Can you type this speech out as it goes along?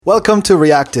Welcome to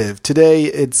Reactive. Today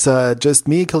it's just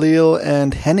me, Kahlil,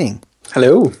 and Henning.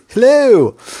 Hello.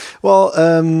 Hello. Well,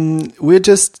 we're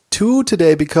just two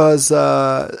today because,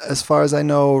 as far as I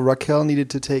know, Raquel needed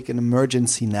to take an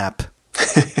emergency nap.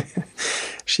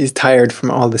 She's tired from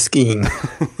all the skiing.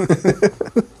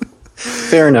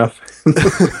 Fair enough.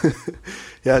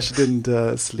 Yeah, she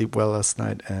didn't sleep well last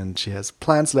night, and she has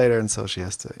plans later, and so she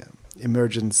has to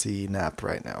emergency nap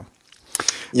right now.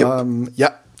 Yep.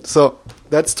 Yeah. So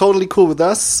that's totally cool with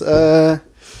us.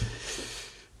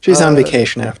 She's on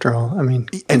vacation after all. I mean,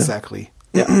 exactly.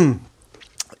 Yeah.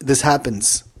 This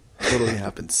happens. Totally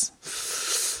happens.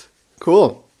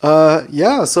 Cool.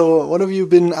 Yeah. So what have you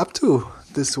been up to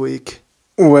this week?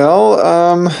 Well,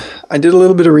 I did a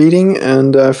little bit of reading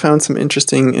and found some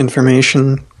interesting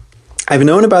information. I've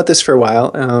known about this for a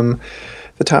while.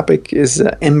 The topic is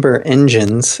Ember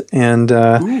Engines, and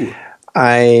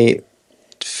I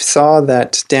saw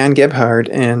that Dan Gebhardt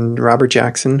and Robert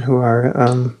Jackson, who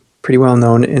are pretty well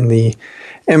known in the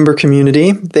Ember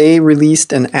community, they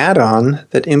released an add-on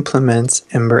that implements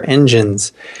Ember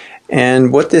Engines.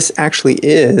 And what this actually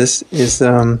is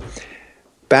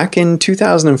back in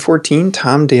 2014,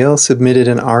 Tom Dale submitted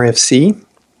an RFC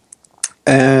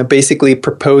basically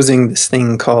proposing this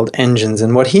thing called engines.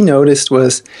 And what he noticed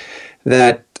was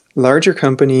that larger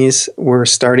companies were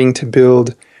starting to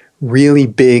build really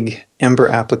big Ember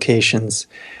applications,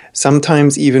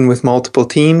 sometimes even with multiple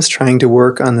teams trying to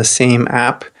work on the same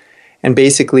app and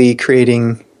basically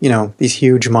creating, these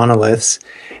huge monoliths.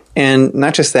 And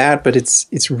not just that, but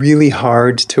it's really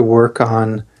hard to work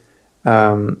on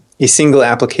a single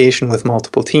application with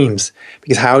multiple teams,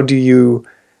 because how do you,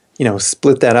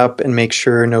 split that up and make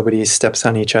sure nobody steps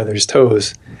on each other's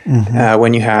toes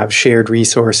when you have shared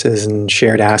resources and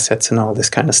shared assets and all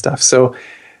this kind of stuff. So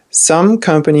some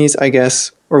companies, I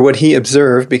guess, or what he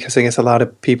observed, because I guess a lot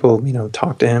of people,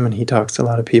 talk to him and he talks to a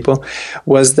lot of people,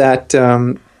 was that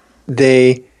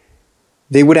they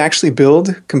would actually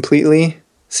build completely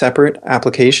separate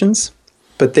applications,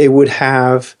 but they would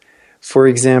have, for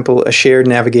example, a shared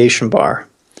navigation bar.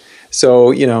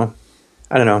 So, I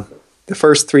don't know, the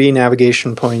first three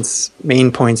navigation points,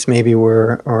 main points maybe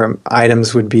were, or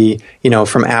items would be,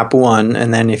 from app one.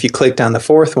 And then if you clicked on the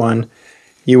fourth one,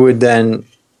 you would then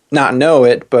not know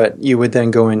it, but you would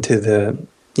then go into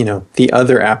the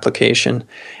other application.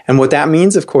 And what that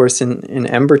means, of course, in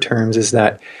Ember terms, is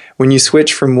that when you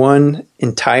switch from one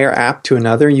entire app to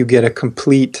another, you get a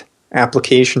complete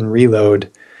application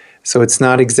reload. So it's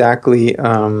not exactly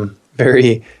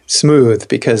very smooth,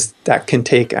 because that can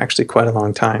take actually quite a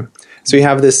long time. So you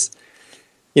have this,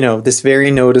 this very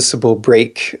noticeable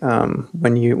break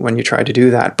when you try to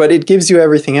do that. But it gives you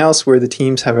everything else where the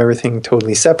teams have everything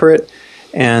totally separate,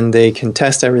 and they can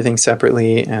test everything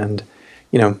separately and,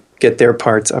 get their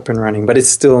parts up and running. But it's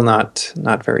still not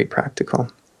very practical.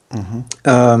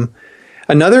 Mm-hmm.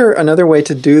 Another way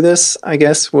to do this, I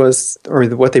guess, was, or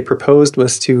what they proposed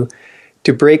was to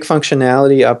break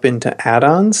functionality up into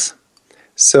add-ons.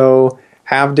 So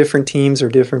have different teams or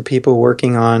different people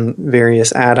working on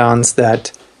various add-ons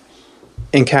that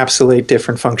encapsulate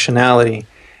different functionality.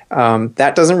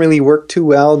 That doesn't really work too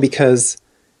well, because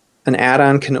an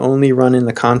add-on can only run in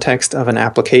the context of an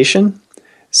application.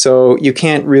 So you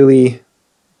can't really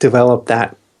develop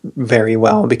that very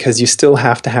well, because you still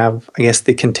have to have, I guess,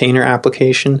 the container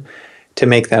application to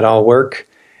make that all work.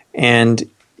 And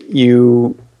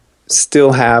you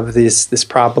still have this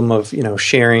problem of,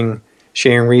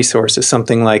 sharing resources,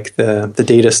 something like the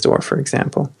data store, for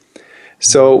example.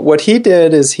 So what he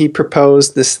did is he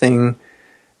proposed this thing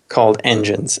called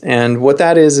engines. And what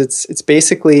that is, it's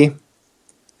basically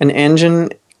an engine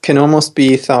can almost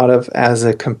be thought of as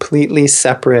a completely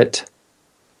separate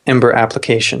Ember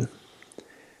application.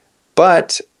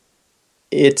 But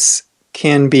it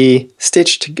can be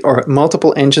stitched, or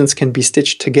multiple engines can be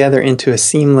stitched together into a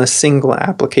seamless single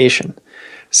application.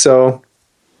 So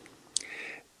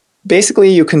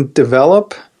basically you can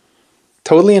develop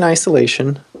totally in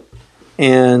isolation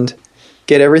and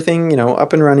get everything,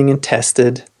 up and running and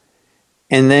tested.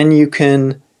 And then you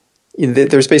can,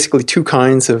 there's basically two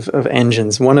kinds of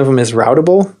engines. One of them is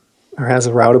routable, or has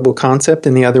a routable concept,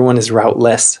 and the other one is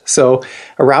routeless. So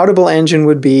a routable engine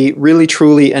would be really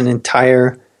truly an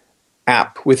entire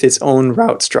app with its own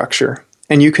route structure.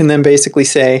 And you can then basically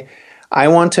say, I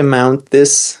want to mount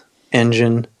this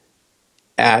engine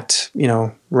at,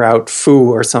 route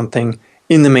foo or something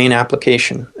in the main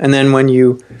application. And then when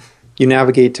you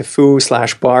navigate to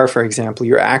foo/bar, for example,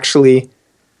 you're actually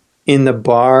in the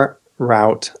bar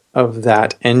route of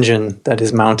that engine that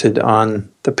is mounted on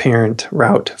the parent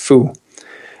route foo.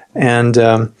 And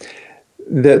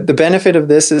the benefit of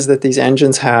this is that these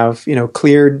engines have,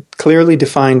 clearly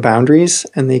defined boundaries,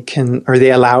 and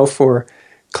they allow for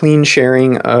clean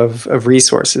sharing of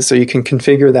resources. So you can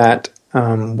configure that,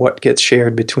 what gets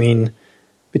shared between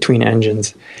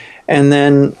engines. And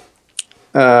then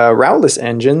routeless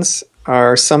engines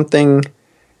are something,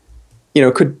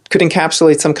 could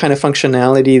encapsulate some kind of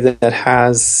functionality that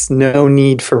has no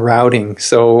need for routing.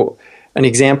 So an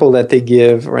example that they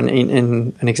give, or an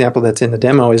example that's in the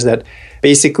demo, is that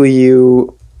basically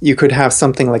you could have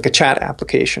something like a chat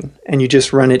application, and you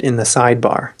just run it in the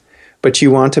sidebar. But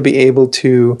you want to be able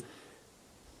to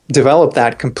develop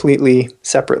that completely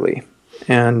separately.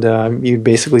 And you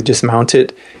basically just mount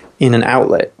it in an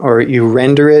outlet, or you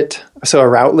render it. So a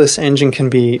routeless engine can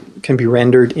be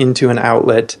rendered into an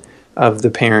outlet of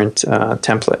the parent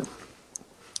template.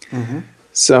 Mm-hmm.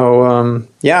 So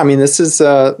this is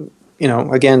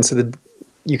again, so that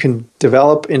you can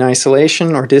develop in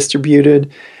isolation or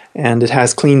distributed, and it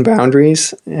has clean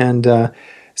boundaries. And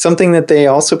something that they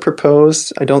also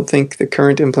proposed, I don't think the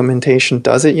current implementation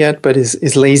does it yet, but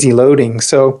is lazy loading.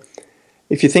 So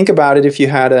if you think about it, if you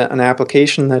had an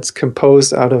application that's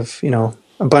composed out of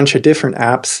a bunch of different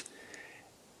apps,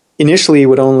 initially it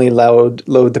would only load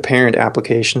the parent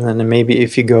application, and then maybe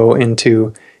if you go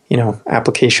into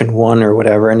application 1 or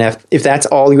whatever, and if that's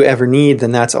all you ever need,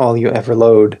 then that's all you ever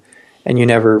load, and you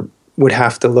never would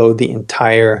have to load the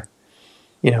entire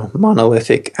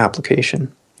monolithic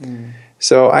application.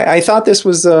 So I thought this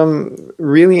was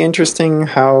really interesting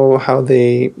how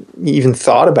they even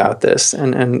thought about this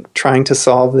and trying to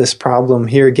solve this problem.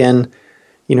 Here again,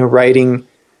 writing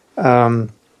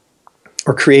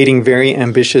or creating very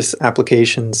ambitious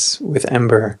applications with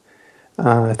Ember.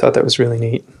 I thought that was really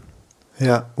neat.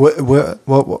 Yeah. What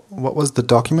was the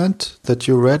document that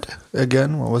you read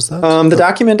again? What was that? The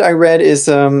document I read is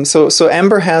so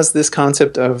Ember has this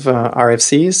concept of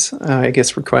RFCs, I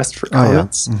guess request for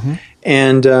comments. Oh, yeah. Mm-hmm.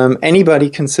 And anybody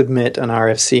can submit an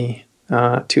RFC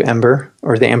to Ember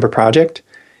or the Ember project.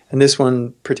 And this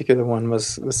particular one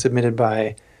was submitted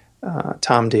by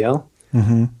Tom Dale.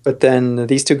 Mm-hmm. But then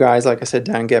these two guys, like I said,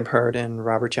 Dan Gebhardt and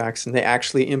Robert Jackson, they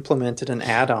actually implemented an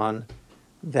add-on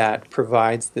that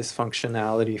provides this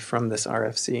functionality from this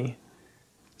RFC.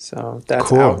 So that's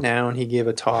cool. Out now, and he gave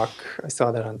a talk. I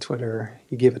saw that on Twitter.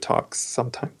 He gave a talk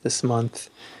sometime this month,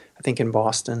 I think in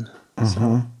Boston. Mm-hmm.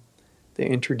 So they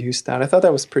introduced that. I thought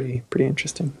that was pretty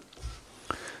interesting.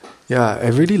 Yeah, I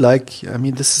really like. I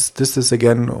mean, this is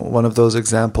again one of those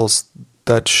examples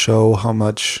that show how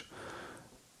much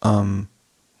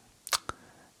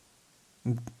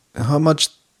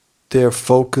they're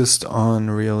focused on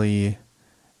really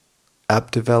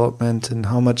app development, and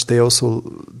how much they also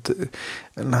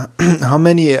and how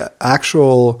many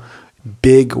actual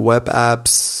big web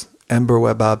apps, Ember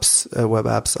web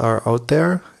apps are out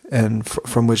there, and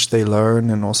from which they learn,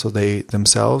 and also they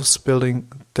themselves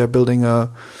they're building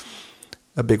a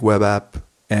big web app.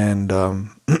 And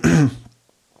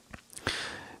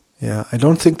yeah, I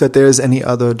don't think that there's any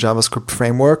other JavaScript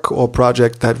framework or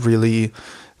project that really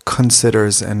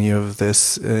considers any of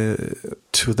this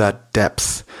to that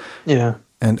depth. Yeah.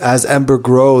 And as Ember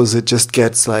grows, it just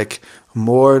gets like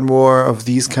more and more of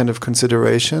these kind of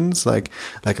considerations, like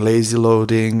lazy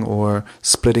loading or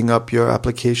splitting up your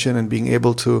application and being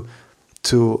able to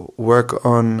work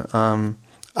on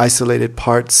isolated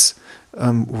parts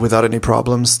without any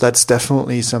problems. That's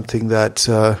definitely something that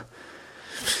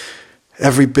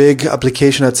every big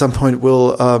application at some point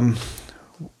will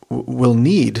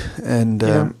need, and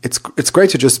it's great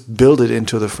to just build it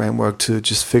into the framework, to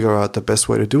just figure out the best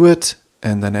way to do it,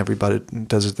 and then everybody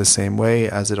does it the same way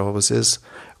as it always is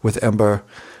with Ember.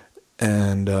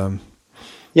 And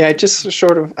it just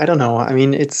sort of, I don't know. I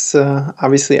mean, it's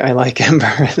obviously I like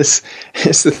Ember. This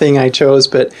is the thing I chose,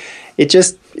 but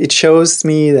it shows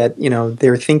me that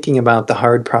they're thinking about the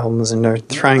hard problems and they're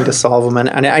trying to solve them.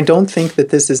 And I don't think that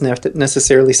this is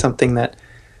necessarily something that,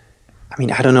 I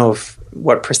mean, I don't know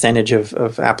what percentage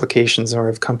of applications or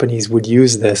of companies would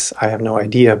use this. I have no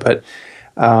idea, but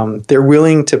they're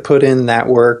willing to put in that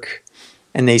work,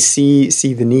 and they see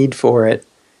the need for it,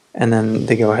 and then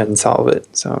they go ahead and solve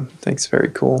it. So I think it's very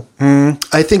cool.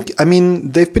 I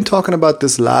mean, they've been talking about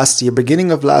this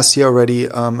beginning of last year already,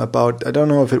 about, I don't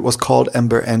know if it was called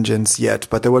Ember Engines yet,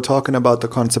 but they were talking about the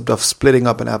concept of splitting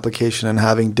up an application and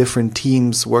having different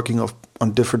teams working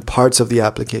on different parts of the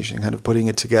application, kind of putting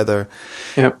it together.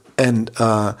 Yep. And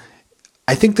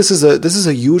I think this is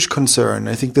a huge concern.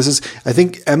 I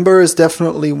think Ember is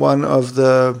definitely one of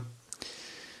the.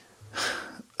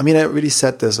 I mean, I really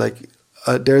said this. Like,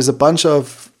 there's a bunch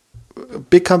of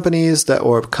big companies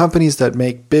that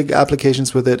make big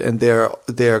applications with it, and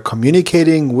they're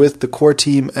communicating with the core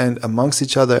team and amongst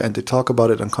each other, and they talk about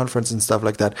it on conference and stuff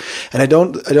like that. And I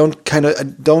don't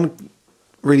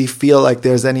really feel like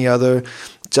there's any other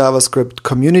JavaScript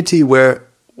community where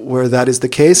that is the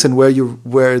case, and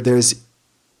where they're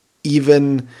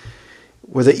even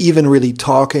really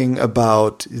talking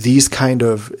about these kind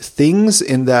of things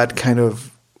in that kind of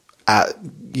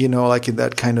like in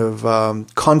that kind of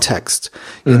context,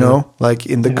 like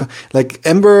in the like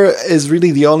Ember is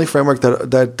really the only framework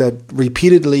that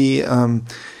repeatedly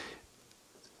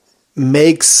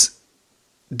makes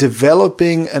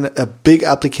developing a big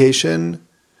application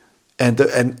and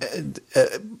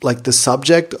like the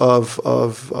subject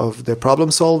of their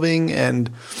problem solving, and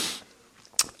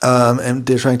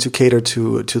they're trying to cater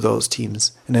to those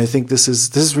teams. And I think this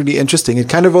is really interesting. It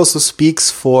kind of also speaks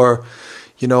for,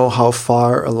 how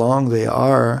far along they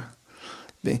are,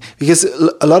 because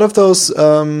a lot of those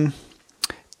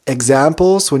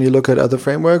examples, when you look at other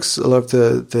frameworks, a lot of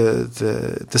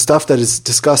the stuff that is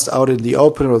discussed out in the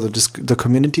open, or the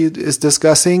community is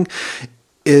discussing,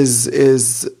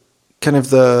 is kind of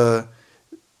the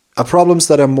problems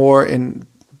that are more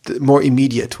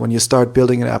immediate when you start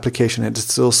building an application and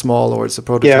it's still small, or it's a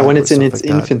prototype. Yeah, when it's in its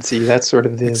infancy, that's sort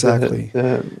of the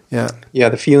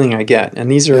feeling I get. And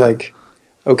these are like,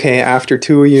 okay, after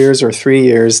 2 years or 3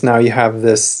 years, now you have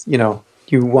this,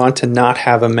 you want to not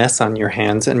have a mess on your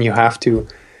hands, and you have to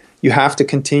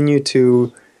continue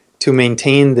to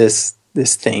maintain this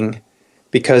thing,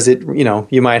 because it,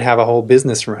 you might have a whole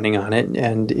business running on it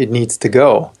and it needs to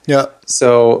go. Yeah.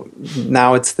 So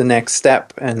now it's the next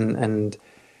step, and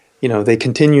they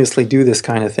continuously do this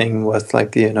kind of thing with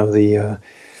like, the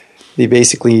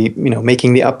basically,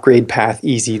 making the upgrade path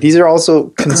easy. These are also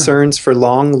concerns for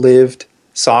long-lived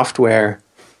software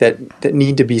that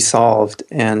need to be solved,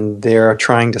 and they're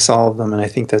trying to solve them, and I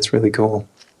think that's really cool.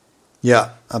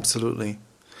 Yeah, absolutely.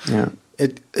 Yeah.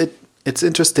 It's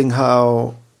interesting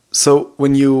how, so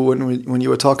when you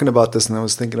were talking about this, and I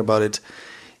was thinking about it,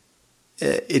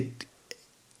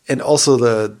 and also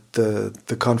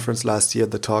the conference last year,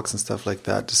 the talks and stuff like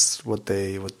that, just what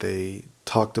they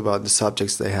talked about, the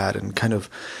subjects they had, and kind of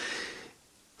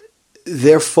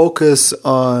their focus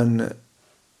on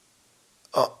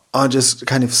just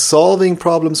kind of solving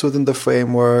problems within the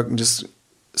framework, and just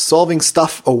solving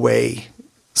stuff away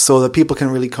so that people can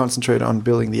really concentrate on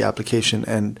building the application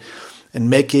and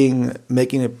making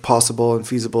it possible and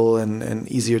feasible and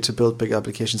easier to build big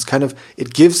applications. Kind of,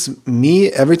 it gives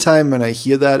me, every time when I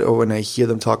hear that, or when I hear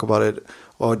them talk about it,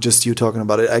 or just you talking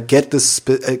about it, I get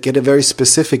a very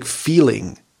specific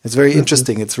feeling. It's very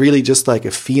interesting. It's really just like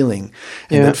a feeling,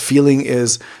 and that feeling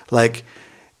is like,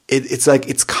 it's like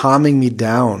it's calming me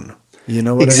down. You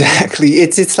know what exactly. I mean?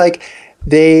 It's like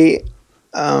they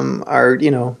are,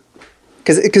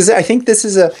 because I think this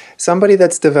is somebody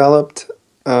that's developed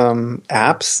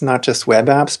apps, not just web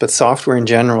apps, but software in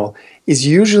general, is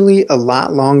usually a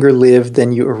lot longer lived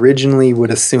than you originally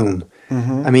would assume.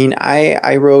 Mm-hmm. I mean,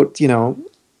 I wrote,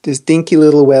 this dinky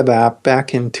little web app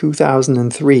back in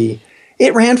 2003.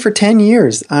 It ran for 10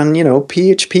 years on,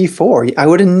 PHP 4. I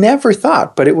would have never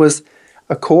thought, but it was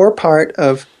a core part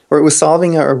of, or it was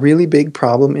solving a really big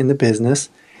problem in the business,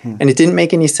 and it didn't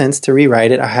make any sense to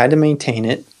rewrite it. I had to maintain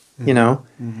it,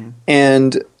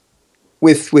 and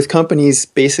with companies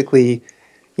basically,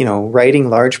 writing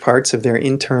large parts of their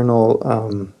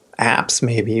internal apps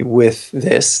maybe with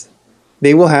this,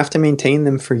 they will have to maintain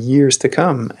them for years to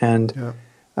come. And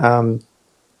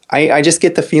I just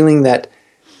get the feeling that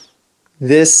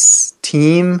this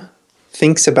team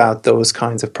thinks about those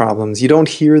kinds of problems. You don't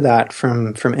hear that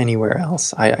from anywhere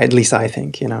else. At least I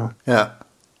think, Yeah.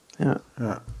 I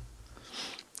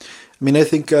mean, I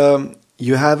think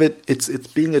you have it. It's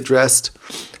being addressed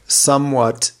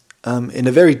somewhat in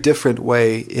a very different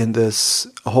way in this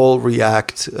whole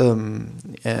React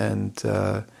and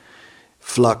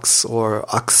Flux or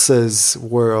Axes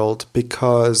world,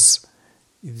 because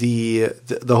the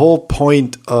whole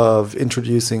point of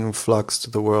introducing Flux to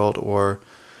the world, or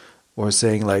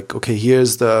saying like, okay,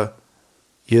 here's the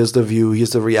view, here's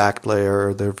the React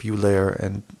layer, the view layer,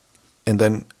 and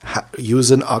then use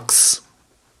an Ux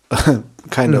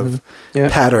kind of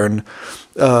pattern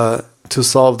to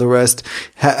solve the rest,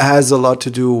 has a lot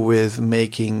to do with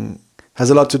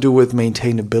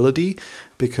maintainability,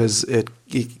 because it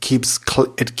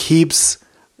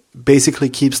basically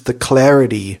keeps the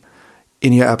clarity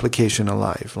in your application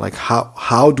alive. Like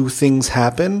how do things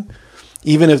happen?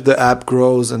 Even if the app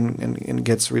grows and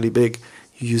gets really big,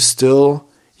 you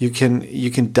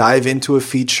can dive into a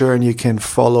feature and you can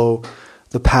follow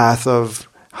the path of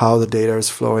how the data is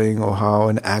flowing or how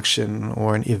an action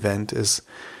or an event is,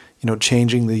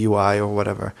 changing the UI or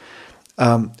whatever.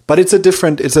 But it's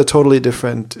a totally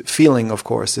different feeling, of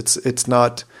course. It's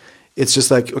not, it's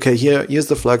just like, okay, here's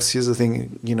the flux, here's the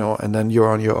thing, and then you're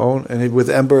on your own. And with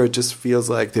Ember, it just feels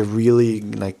like they're really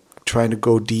like trying to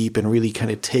go deep and really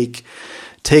kind of take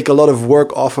a lot of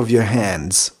work off of your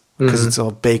hands, because it's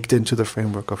all baked into the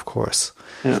framework, of course.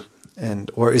 Yeah.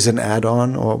 Or is an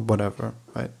add-on or whatever,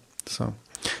 right? So,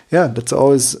 yeah, that's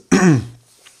always...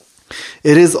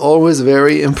 It is always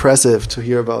very impressive to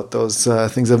hear about those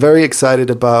things. I'm very excited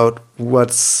about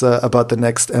what's about the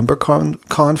next Ember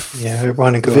Conf. Yeah, I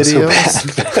want to go videos. so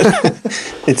bad.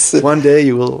 It's one day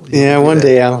you will. One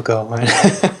day I'll go.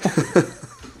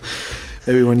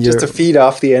 Maybe when you're just to feed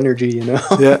off the energy,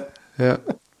 Yeah.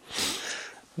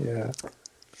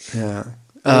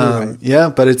 Anyway. Yeah,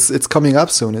 but it's coming up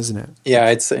soon, isn't it? Yeah,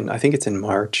 I think it's in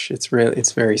March. It's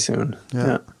very soon.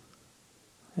 Yeah.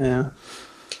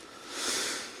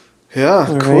 Yeah,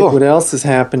 cool. Right, what else is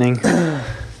happening?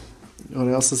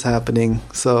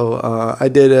 So I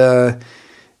did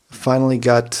finally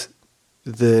got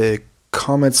the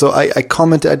comment. So I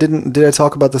commented. Did I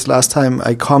talk about this last time?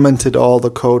 I commented all the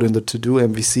code in the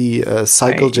todomvc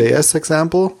Cycle.js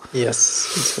example.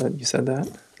 Yes, you said that.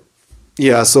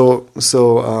 Yeah. So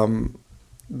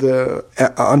the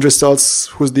Andres Stolz,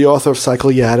 who's the author of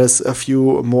Cycle, added a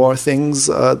few more things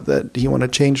that he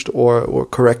wanted changed or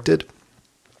corrected.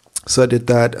 So I did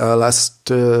that I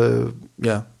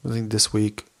think this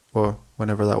week or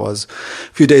whenever that was,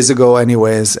 a few days ago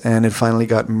anyways, and it finally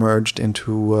got merged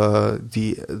into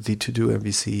the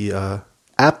todomvc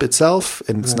app itself,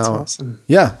 and it's now awesome.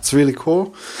 Yeah, it's really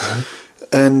cool.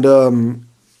 And and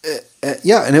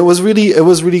it was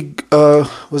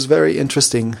very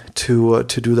interesting to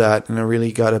do that, and I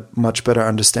really got a much better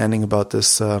understanding about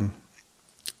this,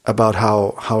 about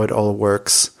how it all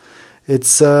works.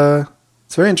 It's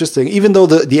very interesting, even though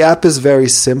the app is very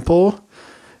simple,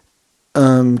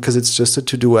 because it's just a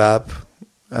to-do app,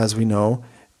 as we know.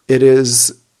 It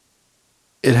has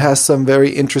some very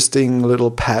interesting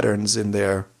little patterns in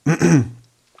there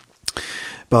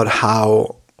about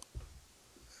how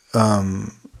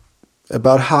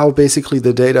basically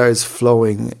the data is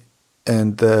flowing,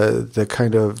 and the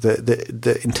kind of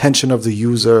the intention of the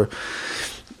user.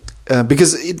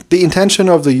 Because the intention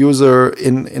of the user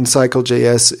in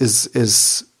Cycle.js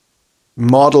is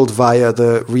modeled via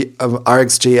the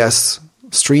RxJS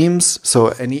streams.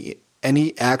 So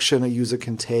any action a user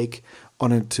can take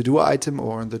on a to-do item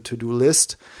or on the to-do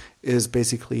list is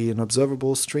basically an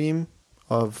observable stream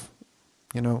of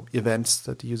events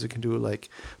that the user can do, like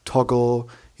toggle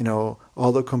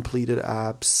all the completed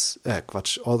apps,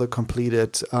 all the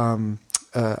completed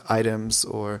items,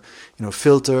 or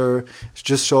filter,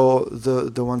 just show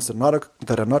the ones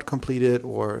that are not completed,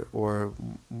 or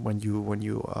when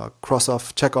you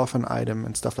check off an item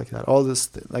and stuff like that. All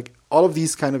of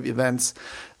these kind of events,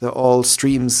 they're all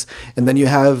streams, and then you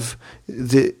have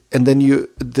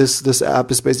this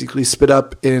app is basically split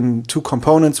up in two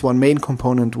components. One main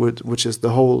component which is the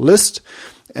whole list,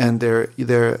 and there's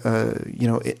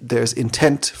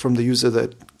intent from the user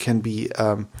that can be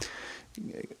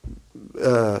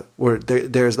where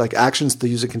there's like actions the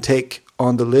user can take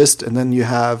on the list, and then you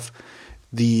have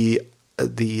the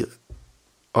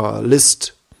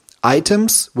list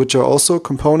items, which are also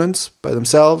components by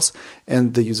themselves,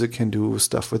 and the user can do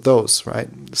stuff with those, right?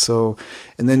 So,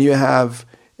 and then you have,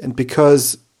 and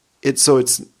because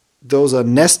those are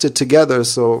nested together,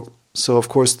 so of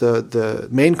course the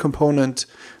main component,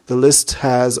 the list,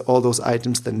 has all those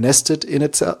items that nested in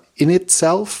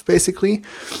itself basically,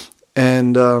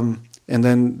 and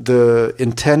then the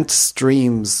intent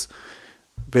streams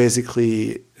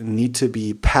basically need to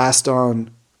be passed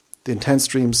on. The intent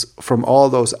streams from all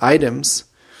those items,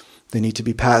 they need to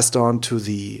be passed on to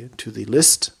the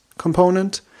list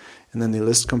component, and then the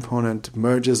list component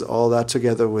merges all that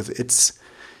together with its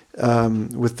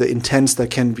with the intents that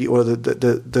can be, or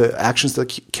the actions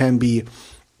that can be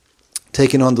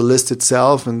taken on the list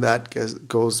itself, and that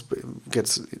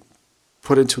gets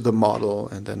put into the model,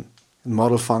 and then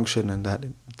model function, and that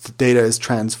the data is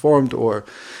transformed or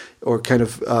kind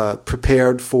of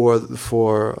prepared for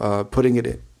putting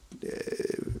it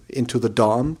into the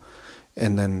DOM,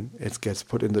 and then it gets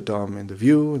put in the DOM in the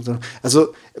view. And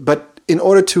so, but in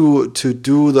order to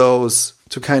do those,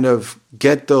 to kind of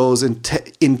get those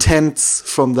intents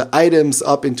from the items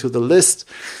up into the list,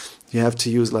 you have to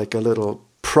use like a little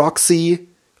proxy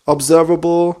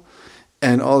observable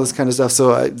and all this kind of stuff.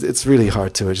 So it's really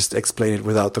hard to just explain it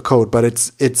without the code, but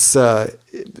it's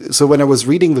so when I was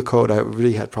reading the code, I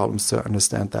really had problems to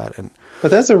understand that.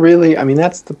 But that's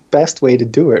that's the best way to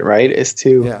do it, right? Is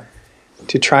to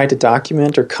try to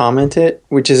document or comment it,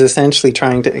 which is essentially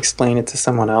trying to explain it to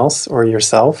someone else or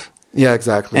yourself. Yeah,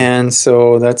 exactly. And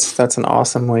so that's an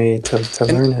awesome way to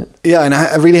learn it. Yeah, and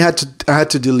I really had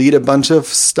to delete a bunch of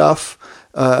stuff,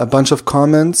 a bunch of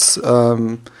comments,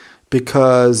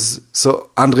 because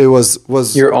Andre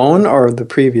was your own or the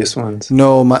previous ones?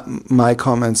 No, my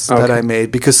comments that I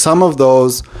made, because some of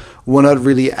those were not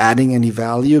really adding any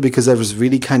value, because I was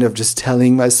really kind of just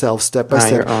telling myself step by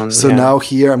step. Now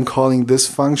here I'm calling this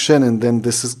function, and then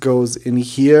goes in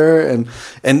here,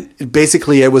 and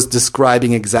basically I was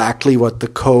describing exactly what the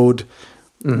code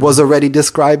was already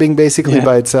describing basically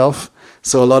by itself.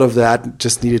 So a lot of that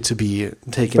just needed to be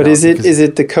taken out. But is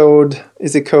it the code?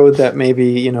 Is it code that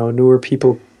maybe newer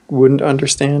people wouldn't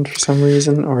understand for some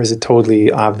reason, or is it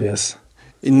totally obvious?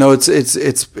 No,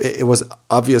 it was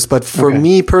obvious, but for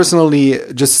me personally,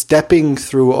 just stepping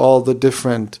through all the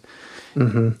different,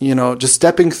 just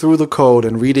stepping through the code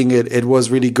and reading it, it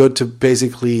was really good to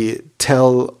basically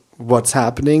tell what's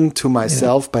happening to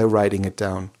myself by writing it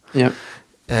down. Yeah,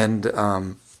 and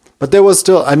but there was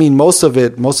still, most of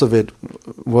it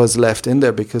was left in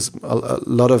there, because a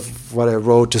lot of what I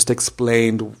wrote just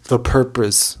explained the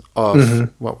purpose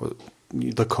of what was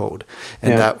the code,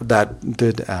 and that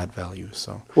did add value.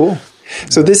 So cool.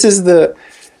 So this is the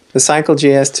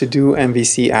Cycle.js to do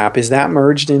MVC app. Is that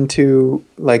merged into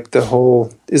like the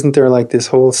whole? Isn't there like this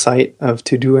whole site of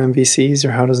to do MVCs,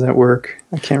 or how does that work?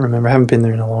 I can't remember. I haven't been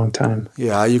there in a long time.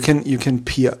 Yeah, you can send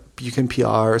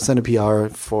a PR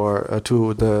for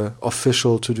to the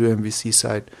official to do MVC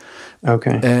site.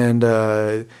 Okay. And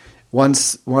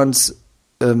once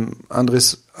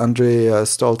Andre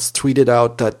Stolz tweeted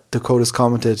out that the code is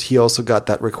commented, he also got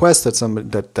that request that somebody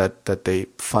that they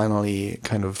finally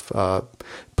kind of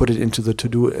put it into the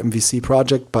to-do MVC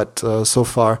project. But so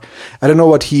far, I don't know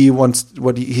what he wants.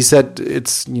 What he said,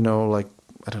 it's I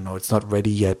don't know, it's not ready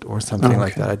yet or something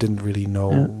like that. I didn't really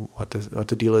know what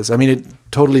the deal is. It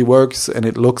totally works, and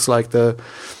it looks like it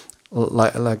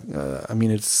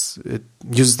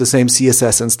uses the same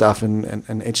CSS and stuff and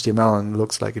HTML, and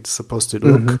looks like it's supposed to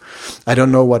look. I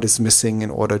don't know what is missing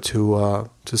in order to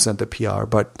send the PR,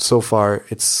 but so far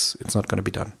it's not going to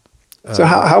be done. So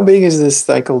how big is this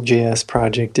Cycle.js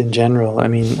project in general?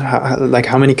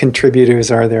 How many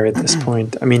contributors are there at this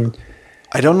point?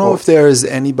 I don't know if there is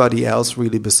anybody else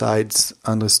really besides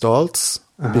Andre Stolz,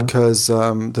 because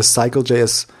the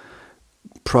Cycle.js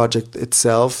project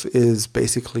itself is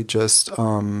basically just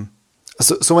so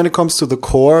when it comes to the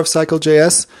core of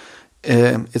Cycle.js,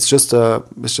 it's just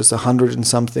 100 and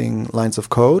something lines of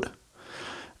code,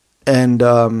 and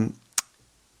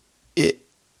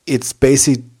it's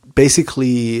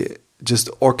basically just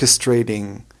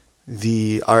orchestrating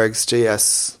the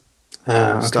RxJS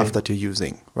stuff that you're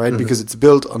using, right? Because it's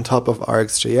built on top of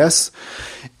RxJS,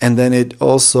 and then it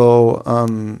also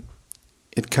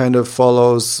it kind of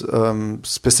follows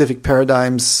specific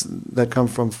paradigms that come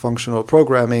from functional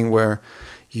programming, where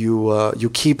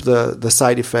you keep the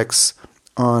side effects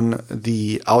on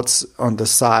the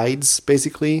sides,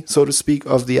 basically, so to speak,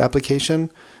 of the application,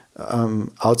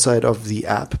 outside of the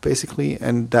app, basically,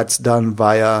 and that's done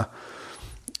via.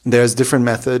 There's different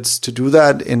methods to do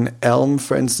that. In Elm,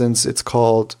 for instance, I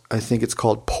think it's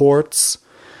called ports,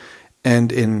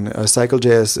 and in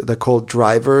Cycle.js they're called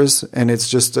drivers, and it's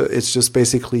just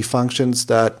basically functions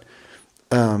that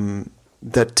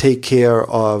take care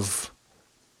of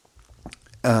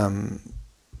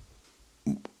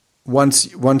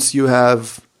once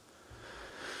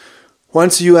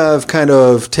you have kind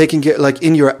of taken care, like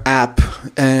in your app,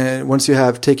 and once you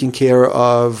have taken care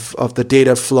of the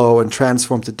data flow and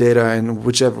transformed the data in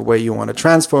whichever way you want to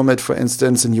transform it, for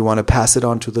instance, and you want to pass it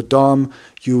on to the DOM,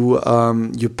 you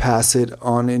pass it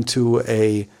on into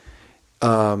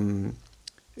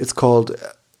it's called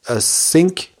a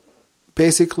sync,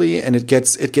 basically, and it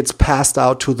gets passed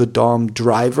out to the DOM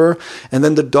driver, and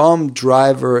then the DOM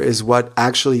driver is what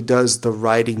actually does the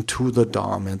writing to the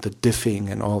DOM and the diffing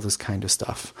and all this kind of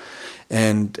stuff,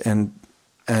 and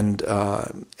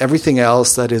everything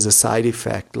else that is a side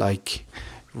effect, like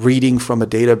reading from a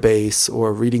database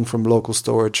or reading from local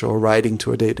storage or writing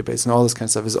to a database and all this kind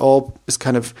of stuff is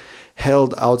kind of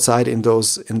held outside in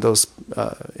those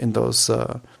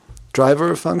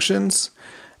driver functions,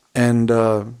 and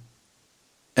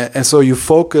so you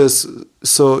focus,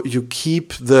 so you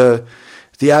keep the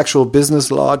actual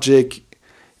business logic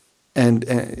and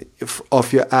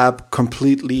of your app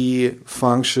completely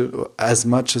as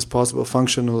much as possible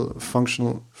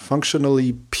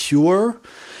functionally pure,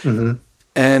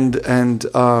 and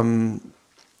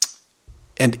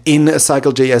and in a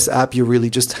Cycle.js app, you're really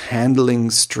just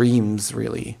handling streams,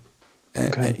 really.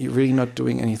 And you're really not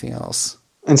doing anything else.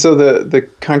 And so the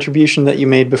contribution that you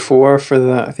made before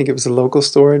for I think it was a local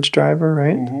storage driver,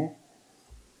 right? Mm-hmm.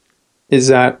 Is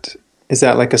that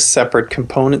like a separate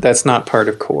component that's not part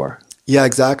of core? Yeah,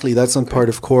 exactly. That's not part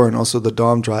of core, and also the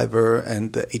DOM driver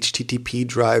and the HTTP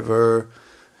driver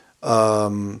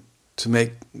to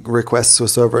make requests to a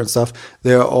server and stuff.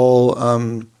 They're all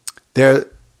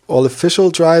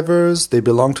official drivers. They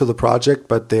belong to the project,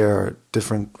 but they're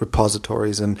different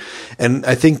repositories. And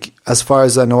I think, as far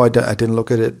as I know, I didn't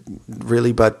look at it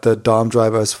really, but the DOM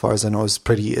driver, as far as I know, is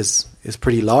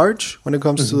pretty large when it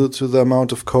comes to the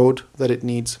amount of code that it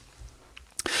needs.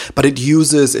 But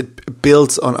it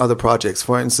builds on other projects.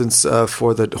 For instance,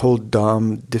 for the whole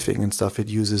DOM diffing and stuff, it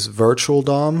uses virtual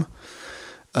DOM.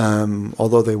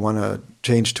 Although they want to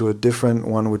change to a different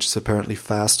one, which is apparently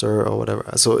faster or whatever.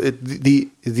 So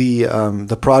the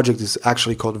project is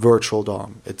actually called Virtual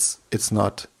DOM. It's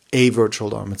not a virtual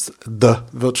DOM. It's the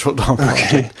Virtual DOM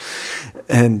project.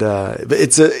 And but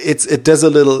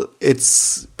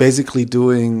it's basically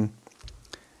doing.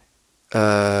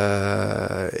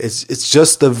 It's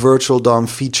just the virtual DOM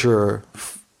feature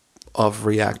of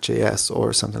React.js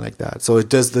or something like that. So it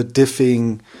does the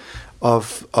diffing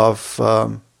of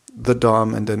the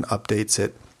DOM and then updates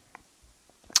it.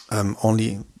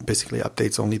 Basically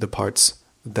updates only the parts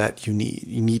that you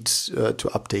need to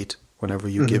update whenever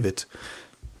you give it,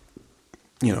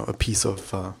 a piece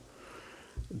of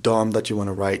DOM that you want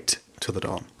to write to the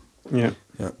DOM. Yeah.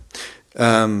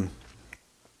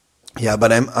 Yeah,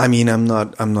 but I'm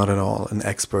not at all an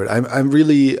expert. I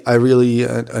really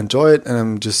enjoy it, and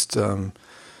I'm just I'm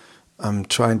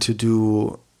trying to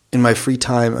do in my free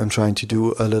time. I'm trying to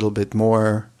do a little bit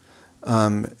more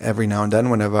every now and then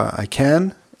whenever I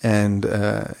can, and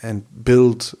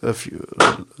build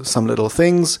some little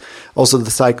things. Also,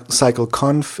 the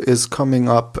Cycle.conf is coming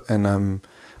up, and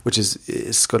which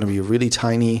is going to be really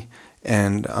tiny,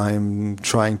 and I'm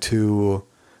trying to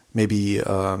maybe.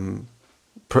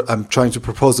 I'm trying to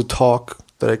propose a talk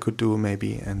that I could do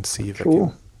maybe and see if I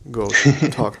can go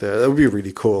talk there. That would be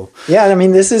really cool. Yeah, I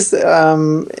mean, this is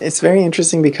it's very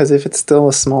interesting because if it's still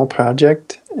a small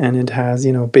project and it has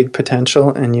big potential,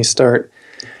 and you start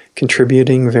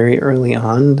contributing very early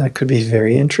on, that could be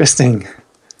very interesting.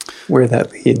 Where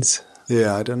that leads.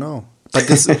 Yeah, I don't know,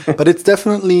 but it's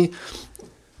definitely.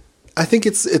 I think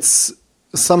it's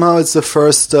somehow it's the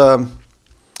first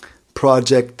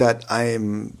project that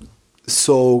I'm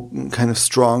so kind of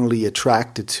strongly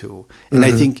attracted to, and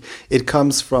I think it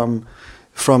comes from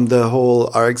the whole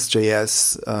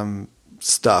RxJS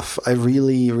stuff. I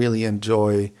really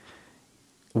enjoy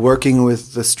working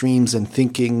with the streams and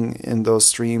thinking in those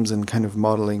streams and kind of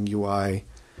modeling UI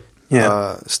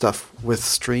stuff with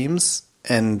streams,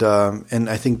 and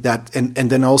I think that and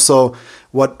then also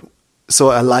so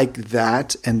I like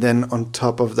that, and then on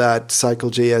top of that,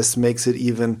 Cycle.js makes it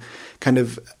even kind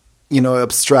of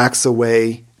abstracts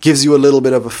away, gives you a little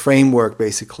bit of a framework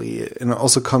basically, and it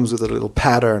also comes with a little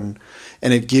pattern,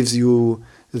 and it gives you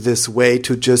this way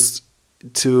to just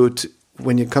to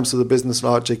when it comes to the business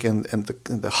logic and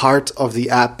the heart of the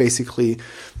app, basically,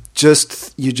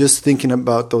 you're just thinking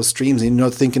about those streams, and you're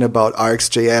not thinking about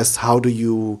RxJS. How do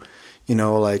you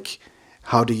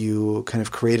kind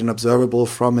of create an observable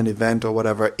from an event or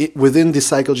whatever? Within the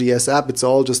Cycle.js app, it's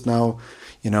all just now,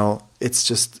 it's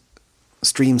just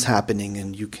streams happening,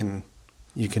 and you can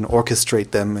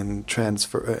orchestrate them and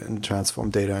transform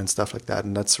data and stuff like that.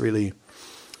 And that's really,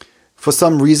 for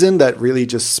some reason, that really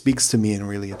just speaks to me and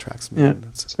really attracts me. Yeah,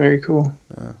 it's very cool.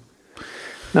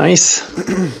 Nice.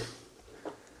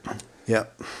 Yeah.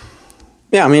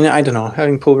 Yeah, I mean, I don't know.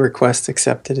 Having pull requests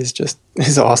accepted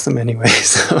is awesome anyway.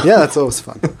 So. Yeah, that's always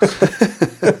fun.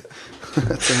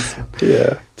 That's awesome.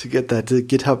 Yeah. To get that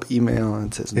GitHub email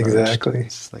and it says merged. Exactly.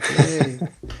 It's just like, hey.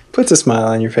 Puts a smile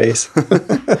on your face.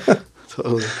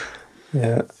 Totally.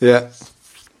 Yeah. Yeah.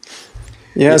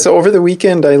 Yeah. So over the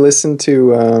weekend, I listened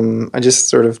to. I just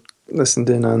sort of listened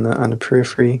in on the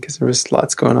periphery because there was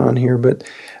lots going on here. But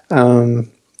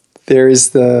there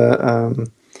is the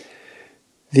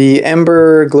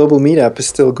Ember Global Meetup is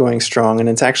still going strong, and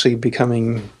it's actually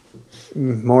becoming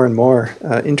more and more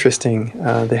interesting.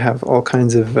 They have all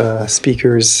kinds of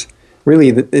speakers. Really,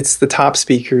 it's the top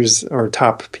speakers or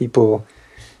top people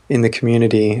in the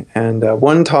community. And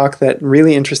one talk that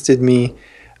really interested me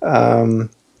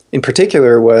in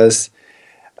particular was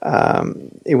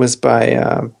it was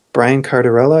by Brian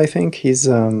Cardarella, I think. He's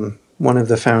one of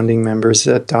the founding members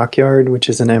at Dockyard, which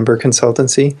is an Ember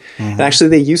consultancy. Mm-hmm. And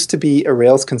actually, they used to be a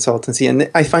Rails consultancy. And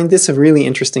I find this a really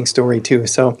interesting story, too.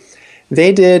 So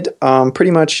They did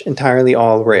pretty much entirely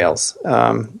all Rails,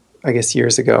 I guess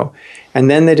years ago. And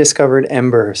then they discovered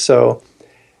Ember. So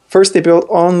first they built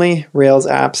only Rails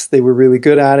apps. They were really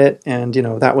good at it. And,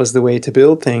 that was the way to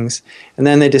build things. And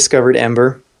then they discovered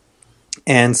Ember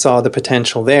and saw the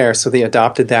potential there. So they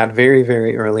adopted that very,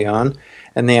 very early on.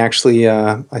 And they actually,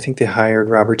 I think they hired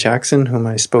Robert Jackson, whom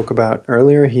I spoke about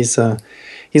earlier. He's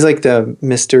like the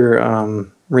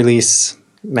Mr. Release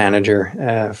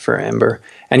manager for Ember.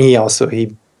 And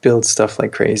he builds stuff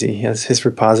like crazy. He has his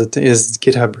repository, his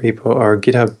GitHub repo or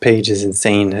GitHub page is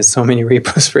insane. There's so many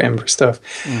repos for Ember stuff.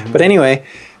 Mm-hmm. But anyway,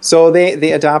 so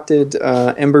they adopted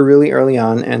Ember really early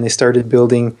on, and they started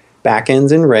building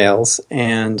backends in Rails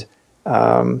and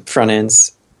front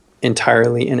ends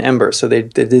entirely in Ember. So they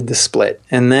did the split.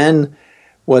 And then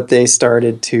what they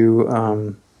started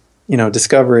to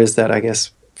discover is that, I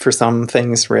guess, for some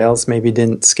things Rails maybe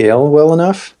didn't scale well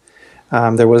enough.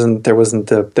 There wasn't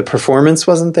the performance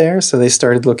wasn't there. So they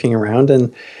started looking around,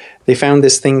 and they found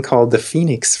this thing called the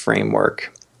Phoenix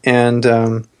framework.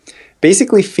 And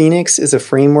basically Phoenix is a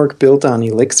framework built on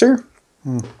Elixir.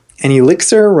 And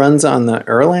Elixir runs on the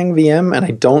Erlang VM, and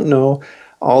I don't know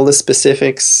all the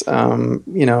specifics,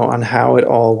 on how it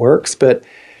all works. But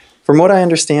from what I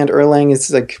understand, Erlang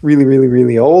is like really, really,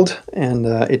 really old, and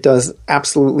it does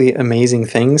absolutely amazing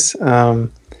things.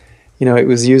 It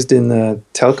was used in the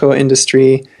telco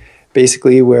industry,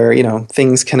 basically where,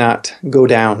 things cannot go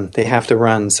down. They have to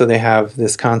run. So they have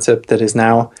this concept that is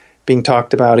now being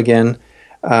talked about again,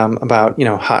 about,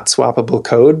 hot swappable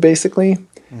code, basically.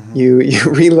 Mm-hmm. You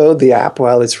reload the app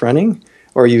while it's running,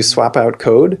 or you swap out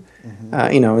code.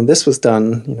 Mm-hmm. And this was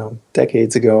done,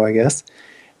 decades ago, I guess.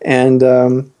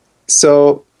 And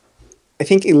so I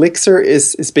think Elixir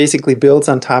is basically built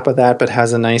on top of that, but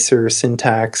has a nicer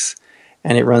syntax,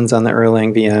 and it runs on the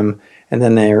Erlang VM. And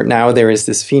then there is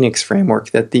this Phoenix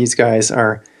framework that these guys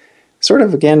are sort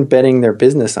of, again, betting their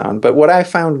business on. But what I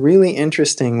found really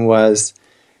interesting was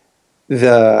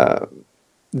the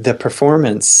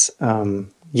performance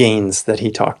gains that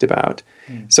he talked about.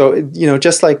 So,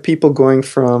 just like people going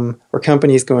from, or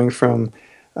companies going from,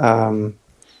 I'm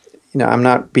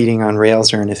not beating on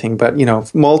Rails or anything, but,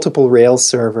 multiple Rails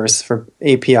servers for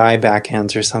API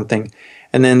backends or something.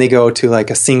 And then they go to like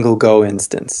a single Go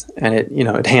instance, and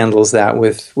it handles that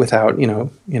without,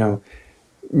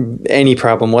 any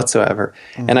problem whatsoever.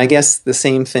 Mm-hmm. And I guess the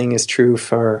same thing is true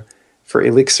for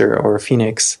Elixir or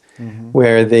Phoenix, mm-hmm.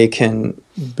 where they can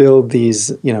build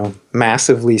these,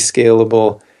 massively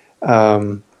scalable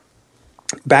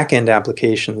back-end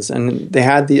applications. And they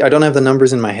had I don't have the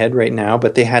numbers in my head right now,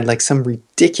 but they had like some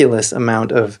ridiculous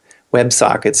amount of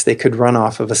WebSockets they could run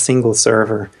off of a single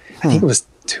server. I think it was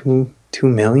 2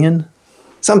 million,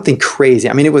 something crazy.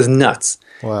 I mean, it was nuts,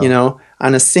 wow.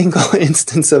 On a single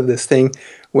instance of this thing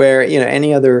where,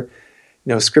 any other,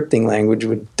 scripting language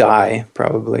would die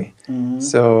probably. Mm-hmm.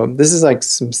 So this is like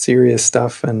some serious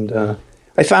stuff. And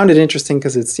I found it interesting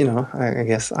because it's, I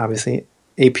guess obviously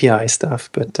API stuff,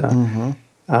 but mm-hmm.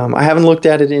 I haven't looked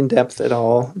at it in depth at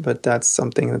all, but that's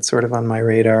something that's sort of on my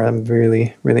radar. I'm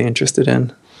really, really interested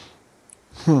in.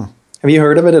 Have you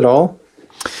heard of it at all?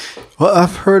 Well,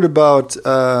 I've heard about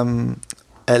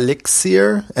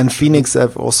Elixir and Phoenix.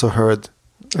 I've also heard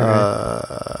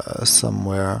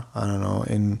somewhere. I don't know,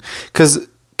 and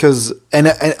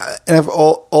I've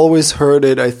always heard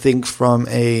it. I think from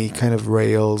a kind of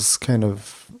Rails kind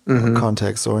of mm-hmm.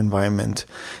 context or environment,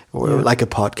 or like a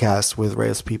podcast with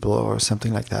Rails people or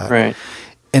something like that. Right.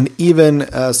 And even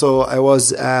so, I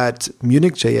was at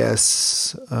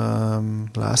Munich.js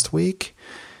last week,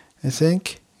 I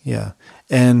think. Yeah.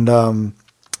 And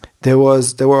there were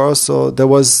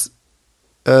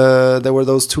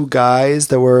those two guys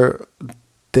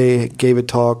they gave a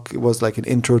talk. It was like an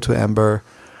intro to Ember,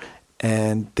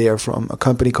 and they are from a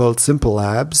company called Simple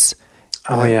Labs.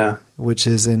 Which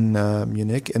is in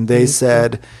Munich, and they mm-hmm.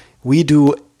 said we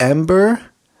do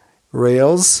Ember,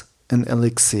 Rails, and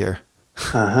Elixir.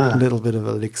 A little bit of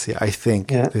Elixir, I think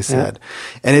they said,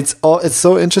 and it's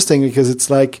so interesting because it's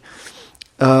like.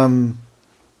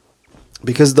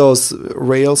 Because those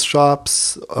Rails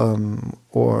shops,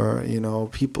 or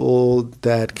people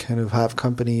that kind of have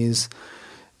companies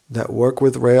that work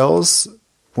with Rails,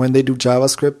 when they do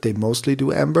JavaScript, they mostly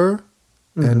do Ember,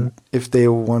 mm-hmm. and if they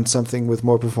want something with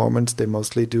more performance, they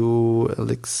mostly do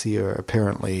Elixir.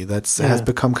 Apparently, has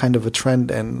become kind of a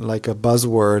trend and like a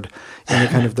buzzword in the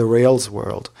kind of the Rails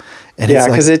world. And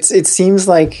because it seems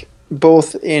like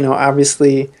both,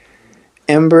 obviously.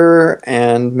 Ember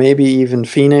and maybe even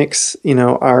Phoenix,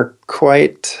 are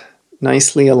quite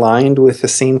nicely aligned with the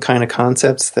same kind of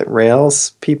concepts that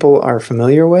Rails people are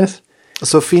familiar with.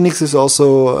 So Phoenix is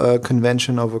also a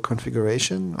convention over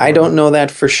configuration? I don't know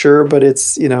that for sure, but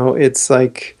it's, it's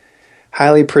like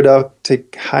highly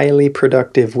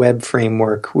productive web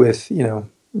framework with,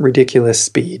 ridiculous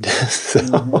speed.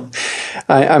 So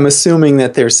I'm assuming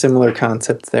that there's similar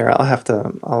concepts there.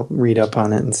 I'll read up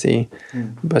on it and see.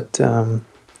 But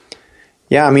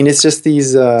yeah, I mean, it's just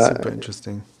these. Super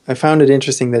interesting. I found it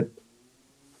interesting that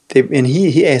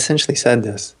he essentially said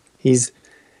this. He's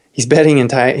betting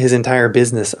his entire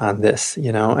business on this,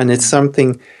 and it's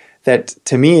something that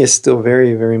to me is still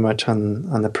very, very much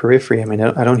on the periphery. I mean,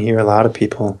 I don't hear a lot of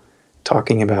people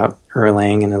talking about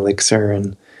Erlang and Elixir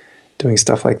and doing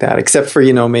stuff like that, except for,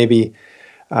 maybe,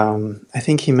 I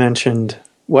think he mentioned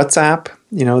WhatsApp.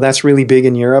 That's really big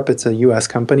in Europe. It's a US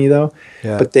company though,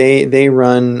 but they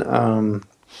run,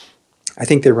 I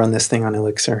think they run this thing on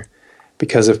Elixir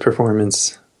because of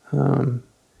performance. So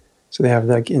they have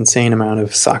like insane amount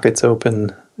of sockets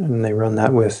open and they run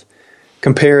that with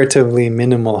comparatively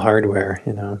minimal hardware,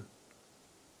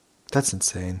 That's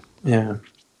insane. Yeah.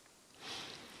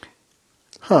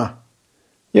 Huh.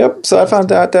 Yep. So I found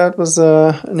that was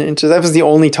that was the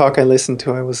only talk I listened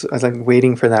to. I was like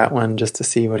waiting for that one just to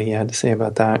see what he had to say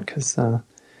about that because I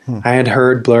had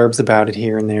heard blurbs about it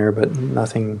here and there, but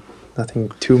nothing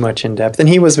too much in depth. And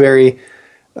he was very,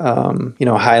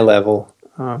 high level,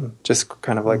 just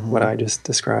kind of like what I just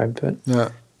described. But yeah.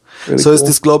 Really so cool. Is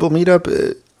this global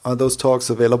meetup? Are those talks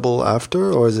available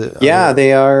after, or is it? Yeah,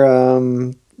 they are.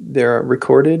 They're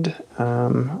recorded.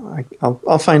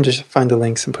 I'll find the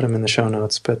links and put them in the show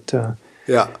notes. But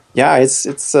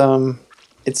it's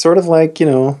sort of like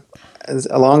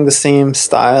along the same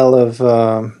style of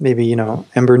maybe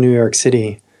Ember New York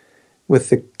City,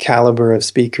 with the caliber of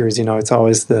speakers. It's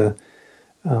always the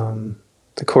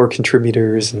core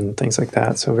contributors and things like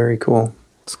that. So very cool.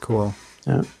 It's cool.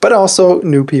 Yeah, but also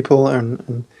new people or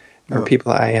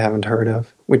people I haven't heard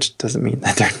of, which doesn't mean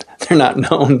that they're not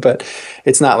known, but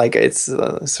it's not like it's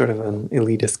sort of an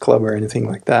elitist club or anything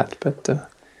like that. But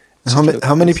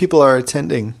how many people are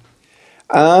attending?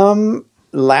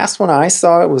 Last one I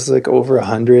saw, it was like over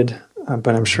 100,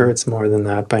 but I'm sure it's more than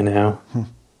that by now.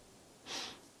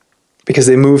 Because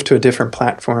they moved to a different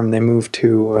platform. They moved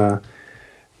to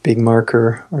Big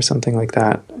Marker or something like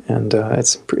that, and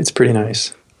it's pretty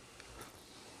nice.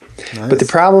 Nice. But the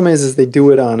problem is they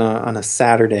do it on a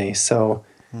Saturday, so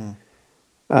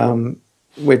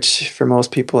which for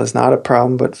most people is not a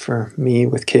problem, but for me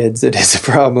with kids it is a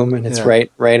problem, and it's right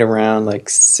around like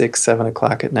 6-7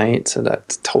 o'clock at night, so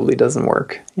that totally doesn't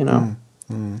work,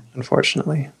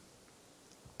 unfortunately.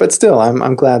 But still,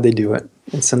 I'm glad they do it.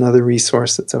 It's another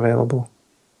resource that's available.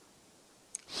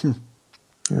 Yeah.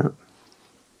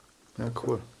 Yeah,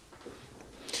 cool.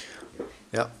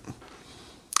 Yeah.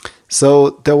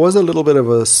 So there was a little bit of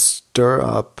a stir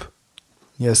up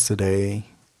yesterday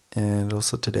and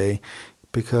also today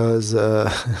because the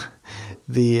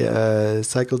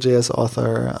Cycle.js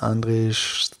author André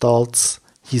Stolz,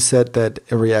 he said that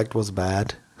React was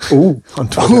bad. Ooh, on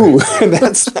Twitter. Ooh,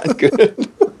 that's not good.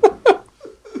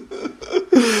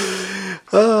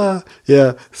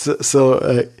 Yeah.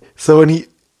 So when he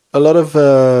a lot of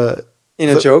in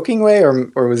a joking way,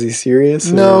 or was he serious?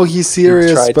 No, he's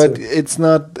serious, but it's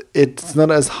not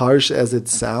as harsh as it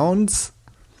sounds.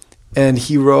 And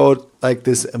he wrote like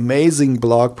this amazing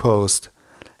blog post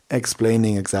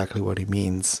explaining exactly what he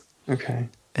means. Okay.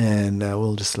 And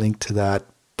we'll just link to that.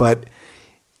 But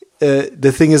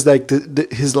the thing is, like,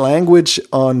 his language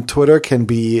on Twitter can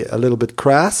be a little bit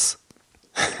crass,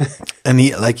 and he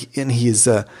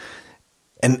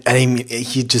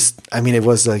just, I mean, it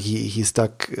was like he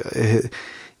stuck,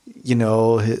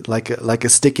 like a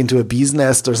stick into a bee's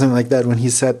nest or something like that when he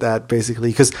said that,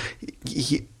 basically,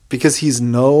 because he's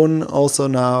known also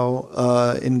now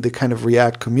in the kind of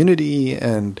React community,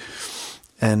 and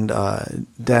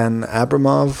Dan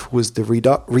Abramov, who is the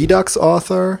Redux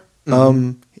author,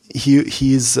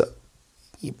 he's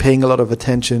paying a lot of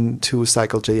attention to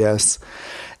Cycle.js,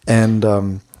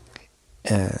 and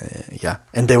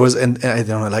and there was, and I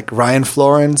don't know, like Ryan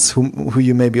Florence, who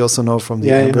you maybe also know from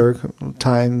the Ember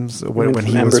times when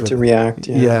he Ember was to React.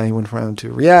 Yeah, he went from Ember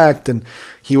to React, and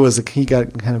he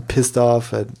got kind of pissed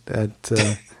off at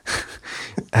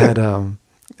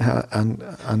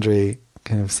Andre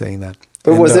kind of saying that.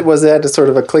 But was that a sort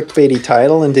of a clickbaity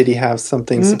title, and did he have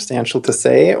something substantial to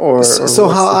say, or so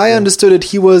how I understood it,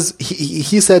 he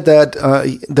said that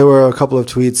there were a couple of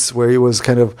tweets where he was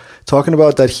kind of talking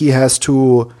about that he has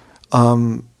to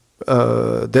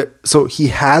so he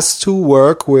has to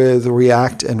work with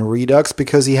React and Redux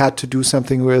because he had to do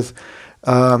something with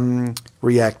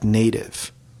React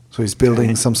Native. So he's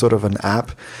building some sort of an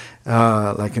app,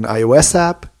 like an iOS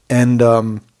app,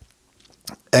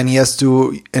 and he has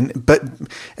to,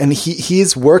 and he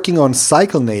is working on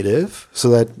Cycle Native so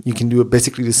that you can do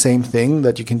basically the same thing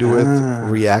that you can do with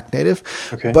React Native.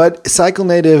 Okay. But Cycle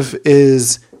Native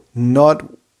is not,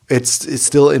 it's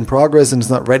still in progress and it's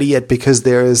not ready yet because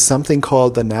there is something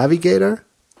called the Navigator.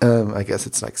 I guess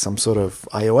it's like some sort of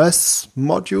iOS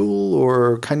module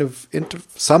or kind of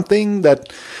something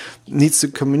that needs to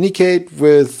communicate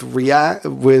with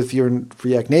your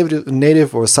React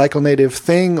Native or Cycle Native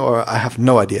thing, or I have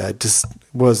no idea. I just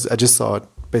saw it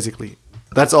basically.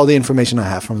 That's all the information I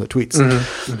have from the tweets.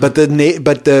 Mm-hmm. But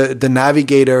the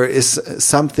Navigator is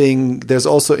something. There's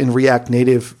also in React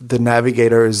Native, the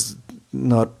Navigator is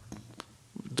not,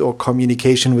 or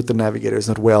communication with the Navigator is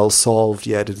not well solved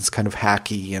yet. It's kind of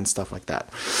hacky and stuff like that.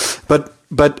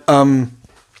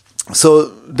 So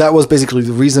that was basically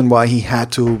the reason why he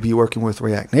had to be working with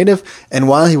React Native. And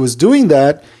while he was doing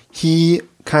that, he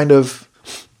kind of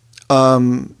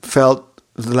felt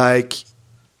like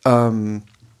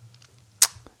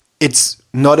it's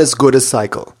not as good as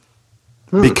Cycle.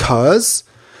 Because,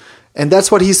 and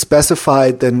that's what he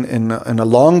specified then in a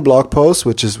long blog post,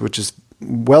 which is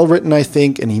well written, I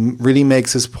think, and he really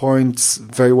makes his points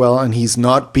very well, and he's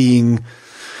not being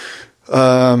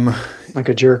like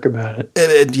a jerk about it.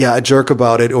 A jerk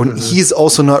about it. Mm-hmm. He's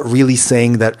also not really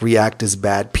saying that React is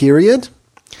bad, period.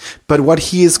 But what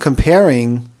he is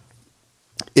comparing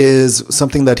is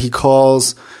something that he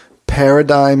calls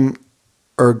paradigm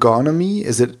ergonomy.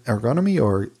 Is it ergonomy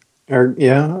or?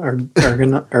 Ergonomy.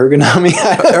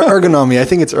 Ergonomy. I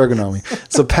think it's ergonomy.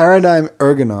 So paradigm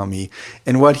ergonomy.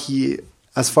 And what he,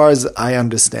 as far as I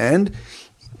understand,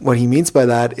 what he means by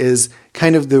that is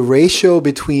kind of the ratio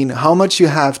between how much you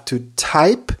have to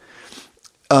type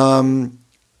and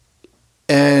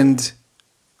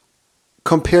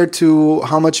compared to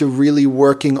how much you're really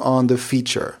working on the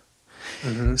feature.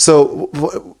 Mm-hmm. So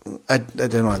I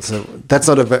don't know. So that's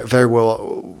not a very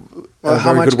well.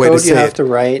 How much code you have to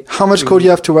write? How much code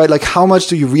you have to write? Like, how much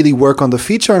do you really work on the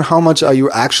feature, and how much are you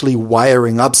actually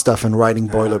wiring up stuff and writing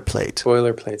boilerplate?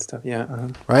 Boilerplate stuff, yeah. Uh-huh.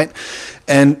 Right,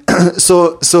 and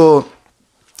so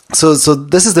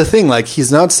this is the thing. Like,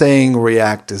 he's not saying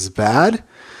React is bad,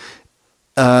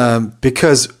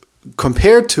 because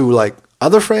compared to like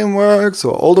other frameworks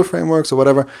or older frameworks or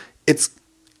whatever, it's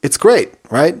great,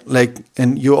 right? Like,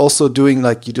 and you're also doing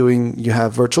you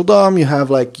have virtual DOM, you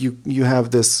have like you have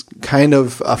this kind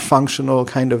of a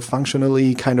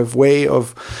functionally kind of way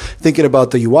of thinking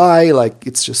about the UI. Like,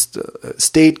 it's just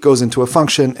state goes into a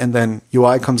function and then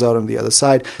UI comes out on the other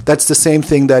side. That's the same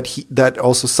thing that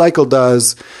also Cycle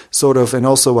does, sort of, and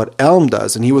also what Elm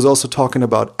does. And he was also talking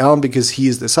about Elm because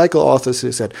he's the Cycle author. So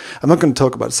he said, I'm not going to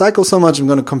talk about Cycle so much. I'm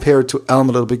going to compare it to Elm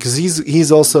a little bit because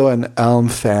he's also an Elm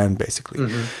fan, basically.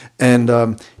 Mm-hmm.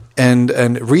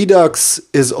 And Redux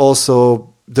is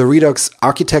also, the Redux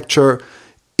architecture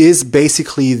is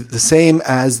basically the same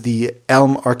as the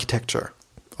Elm architecture.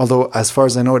 Although, as far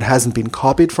as I know, it hasn't been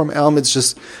copied from Elm. It's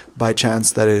just by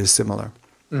chance that it is similar.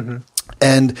 Mm-hmm.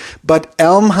 But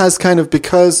Elm has kind of,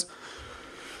 because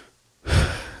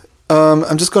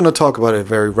I'm just going to talk about it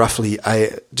very roughly.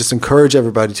 I just encourage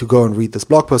everybody to go and read this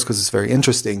blog post because it's very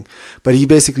interesting. But he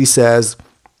basically says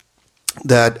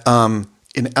that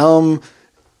in Elm,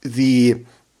 the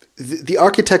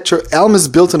architecture, Elm is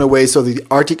built in a way so the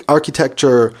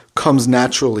architecture comes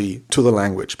naturally to the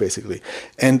language, basically.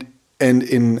 And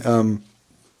in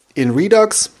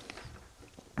Redux,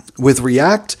 with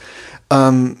React,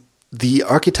 the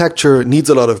architecture needs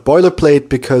a lot of boilerplate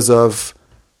because of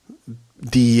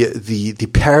the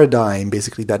paradigm,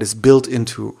 basically, that is built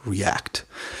into React.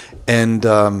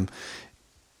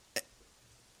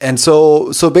 And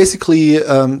so basically,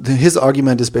 his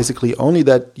argument is basically only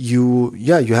that you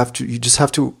just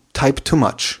have to type too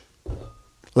much.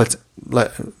 At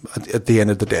the end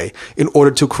of the day, in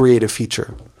order to create a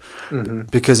feature, mm-hmm.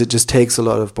 because it just takes a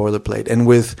lot of boilerplate. And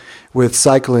with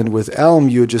Cycle and with Elm,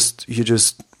 you just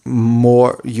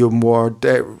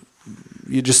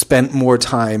spend more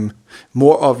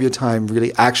of your time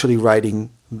really actually writing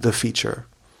the feature.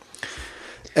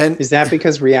 And is that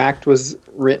because React was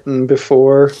written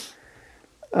before,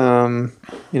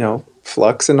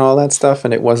 Flux and all that stuff,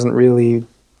 and it wasn't really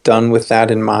done with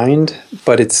that in mind,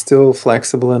 but it's still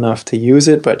flexible enough to use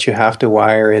it, but you have to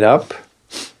wire it up?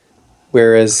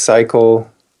 Whereas Cycle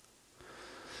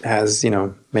has,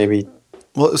 maybe...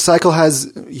 Well, Cycle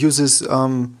uses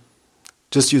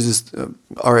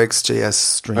RxJS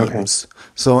streams. Okay.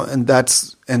 So, and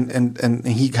that's and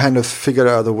he kind of figured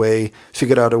out a way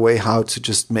how to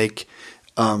just make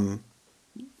to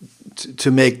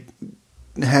make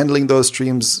handling those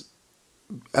streams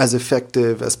as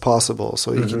effective as possible.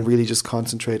 So you can really just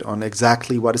concentrate on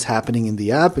exactly what is happening in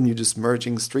the app, and you're just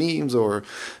merging streams or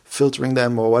filtering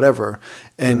them or whatever.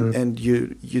 And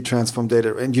you transform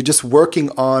data, and you're just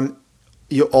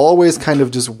you're always kind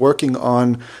of just working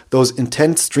on those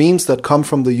intent streams that come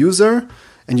from the user,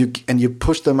 and you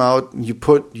push them out.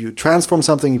 You transform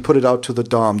something, you put it out to the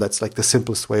DOM. That's like the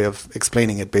simplest way of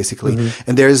explaining it, basically.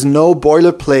 And there is no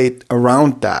boilerplate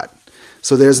around that.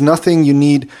 So there's nothing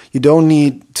you don't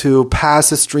need to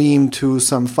pass a stream to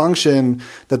some function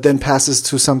that then passes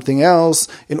to something else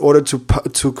in order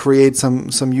to create some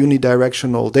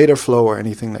unidirectional data flow or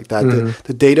anything like that.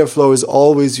 The data flow is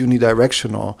always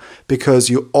unidirectional because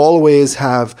you always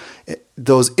have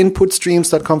those input streams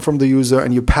that come from the user,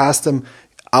 and you pass them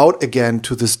out again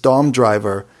to this DOM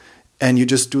driver, and you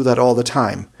just do that all the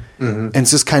time. And it's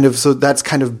just that's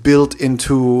kind of built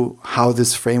into how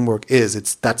this framework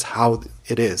is. That's how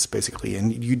it is, basically.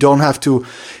 And you don't have to,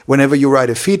 whenever you write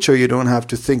a feature, you don't have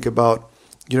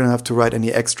to write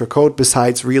any extra code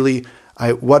besides really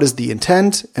what is the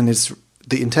intent. And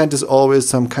the intent is always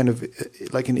some kind of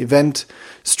like an event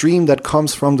stream that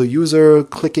comes from the user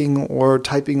clicking or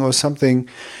typing or something.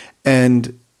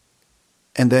 And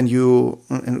then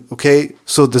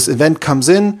so this event comes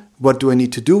in. What do I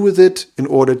need to do with it in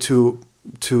order to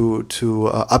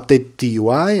update the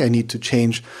UI? I need to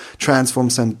transform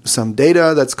some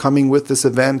data that's coming with this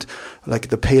event, like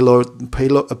the payload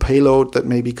that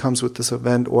maybe comes with this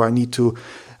event, or I need to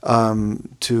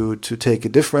take a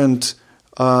different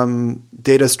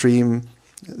data stream,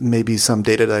 maybe some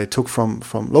data that I took from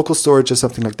local storage or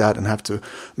something like that, and have to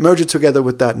merge it together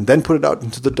with that and then put it out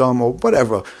into the DOM or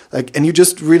whatever. And you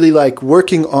just really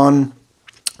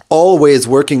always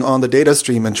working on the data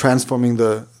stream and transforming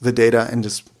the data and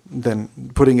just then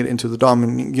putting it into the DOM,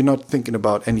 and you're not thinking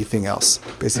about anything else,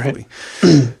 basically.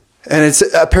 Right. And it's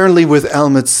apparently with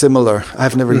Elm, it's similar.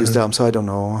 I've never used Elm, so I don't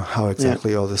know how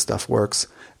exactly all this stuff works.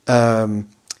 And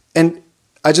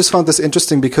I just found this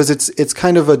interesting because it's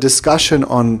kind of a discussion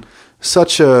on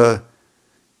such a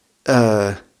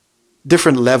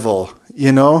different level,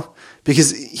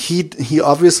 because he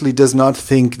obviously does not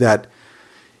think that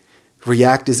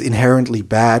React is inherently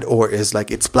bad or is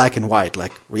like it's black and white.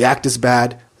 Like React is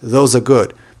bad, those are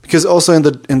good. Because also in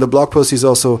the blog post he's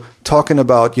also talking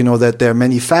about that there are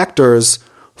many factors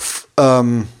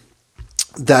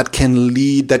that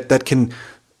can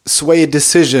sway a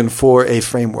decision for a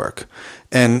framework.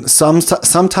 And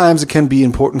sometimes it can be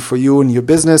important for you and your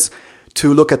business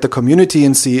to look at the community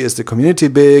and see, is the community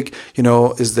big?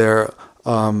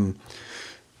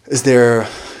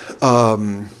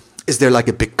 Is there like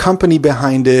a big company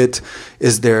behind it?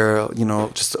 Is there,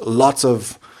 just lots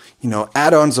of,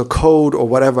 add-ons or code or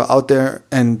whatever out there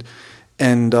and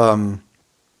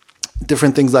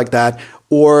different things like that?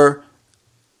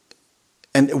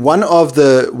 And one of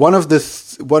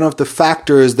the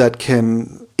factors that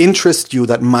can interest you,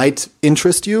 that might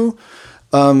interest you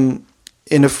in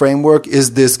a framework,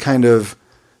 is this kind of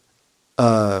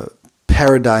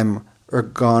paradigm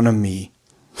ergonomy.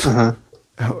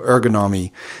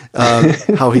 Ergonomy,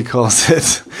 how he calls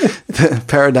it, the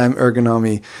paradigm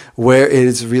ergonomy, where it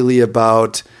is really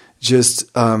about just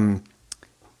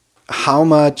how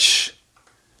much,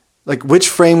 like which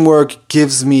framework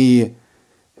gives me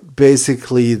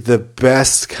basically the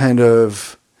best kind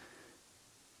of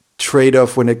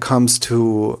trade-off when it comes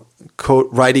to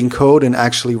writing code and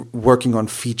actually working on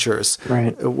features.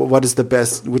 Right. What is the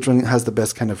best? Which one has the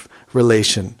best kind of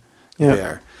relation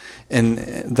there? And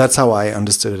that's how I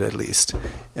understood it, at least.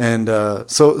 And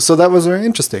so that was very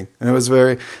interesting. And it was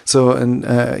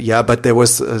but there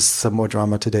was some more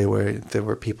drama today where there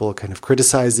were people kind of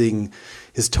criticizing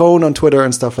his tone on Twitter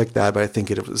and stuff like that. But I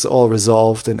think it was all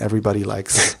resolved, and everybody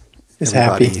likes. Is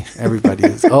happy. Everybody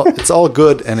is. It's all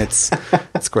good, and it's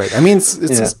great. I mean,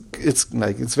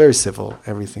 it's very civil.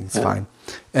 Everything's fine,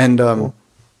 and. Cool.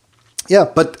 Yeah,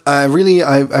 but I really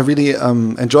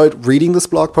enjoyed reading this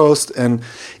blog post, and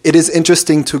it is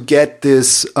interesting to get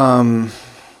this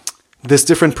this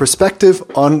different perspective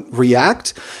on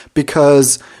React,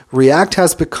 because React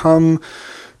has become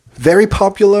very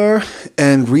popular,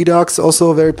 and Redux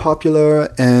also very popular,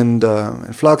 and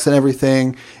Flux and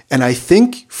everything. And I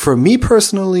think, for me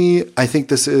personally, I think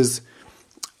this is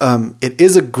it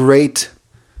is a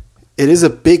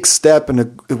big step,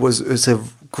 and it's a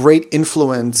great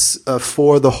influence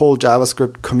for the whole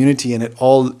JavaScript community, and it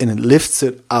lifts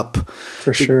it up.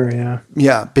 For sure, yeah.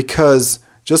 Yeah, because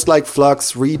just like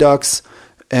Flux, Redux,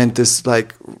 and this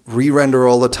like re-render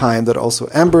all the time that also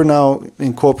Ember now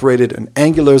incorporated, and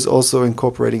Angular is also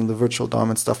incorporating the virtual DOM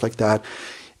and stuff like that.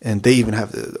 and they even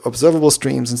have the observable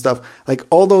streams and stuff. Like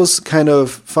all those kind of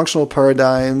functional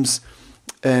paradigms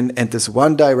and this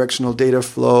one directional data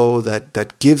flow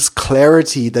that gives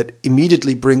clarity, that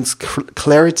immediately brings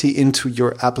clarity into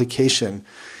your application.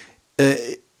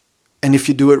 And if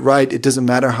you do it right, it doesn't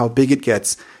matter how big it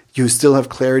gets. You still have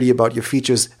clarity about your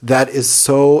features. That is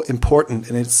so important,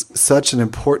 and it's such an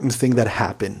important thing that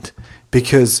happened,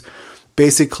 because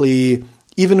basically,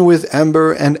 even with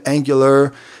Ember and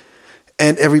Angular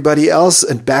and everybody else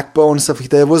and Backbone and stuff like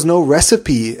that, there was no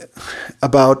recipe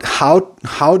about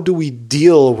how do we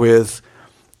deal with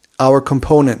our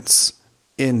components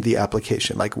in the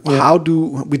application. Like, how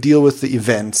do we deal with the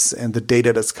events and the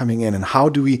data that's coming in, and how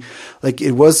do we, like,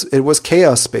 it was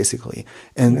chaos basically.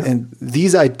 And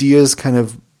these ideas kind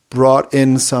of brought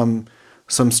in some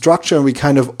structure, and we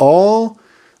kind of all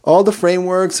the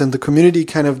frameworks and the community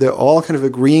they're all kind of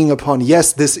agreeing upon,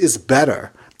 yes, this is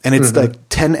better. And it's like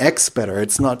 10x better.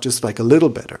 It's not just like a little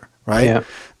better, right? Yeah.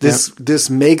 This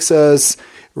makes us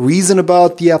reason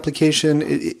about the application.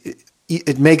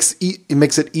 It makes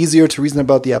it easier to reason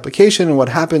about the application and what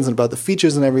happens and about the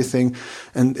features and everything.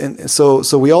 And so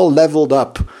we all leveled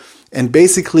up. And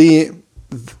basically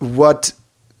what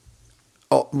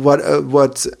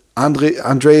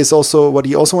Andre is also, what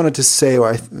he also wanted to say,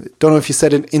 or I don't know if he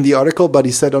said it in the article, but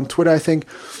he said on Twitter, I think,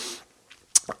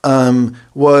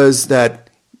 was that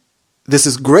this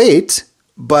is great,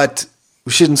 but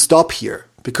we shouldn't stop here,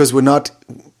 because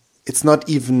it's not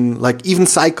even like, even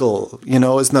Cycle,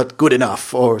 is not good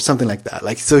enough or something like that.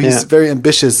 Like, so he's very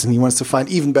ambitious, and he wants to find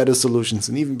even better solutions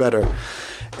and even better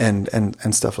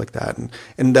and stuff like that.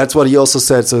 And that's what he also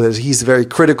said. So that he's very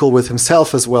critical with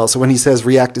himself as well. So when he says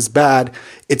React is bad,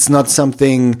 it's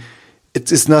nothing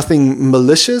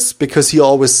malicious, because he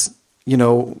always,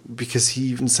 because he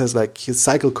even says like his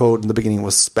Cycle code in the beginning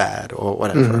was bad or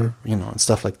whatever, and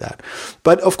stuff like that.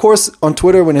 But of course, on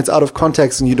Twitter, when it's out of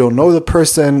context and you don't know the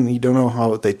person, you don't know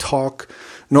how they talk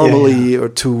normally or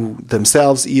to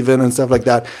themselves even and stuff like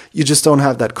that, you just don't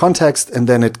have that context. And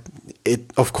then it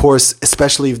of course,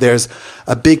 especially if there's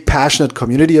a big passionate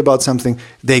community about something,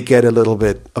 they get a little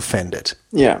bit offended.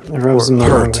 Yeah, it rubs them the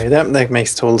wrong way. That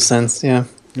makes total sense. Yeah.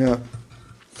 Yeah.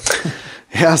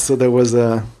 Yeah. So there was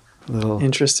a little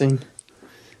interesting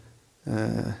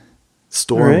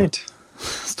storm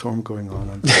going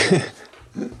on.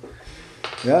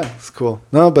 Yeah, it's cool.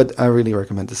 No, but I really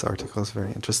recommend this article. It's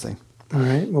very interesting. All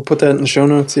right, we'll put that in the show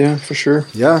notes. Yeah, for sure.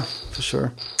 Yeah, for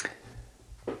sure.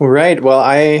 All right. Well,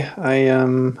 I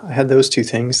had those two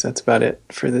things. That's about it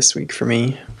for this week for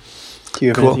me. Do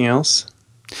you have anything else?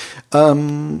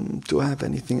 Do I have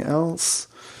anything else?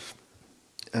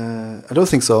 I don't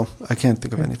think so. I can't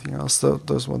think of anything else.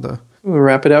 Those were the... We'll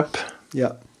wrap it up.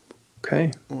 Yeah.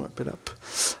 Okay. We'll wrap it up.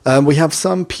 We have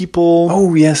some people...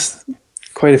 Oh, yes.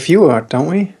 Quite a few out, don't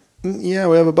we? Yeah,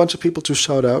 we have a bunch of people to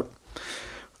shout out.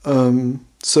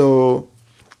 So,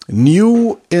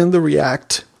 new in the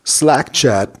React Slack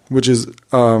chat, which is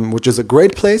a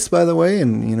great place, by the way,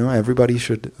 and everybody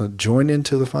should join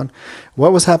into the fun.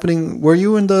 What was happening? Were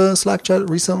you in the Slack chat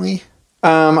recently?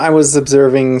 I was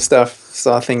observing stuff,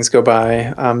 saw things go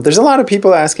by. There's a lot of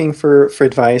people asking for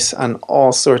advice on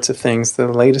all sorts of things. The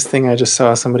latest thing I just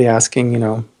saw somebody asking,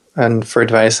 and for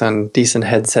advice on decent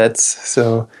headsets,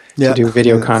 so to do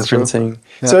video conferencing.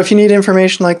 Yeah. So if you need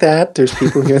information like that, there's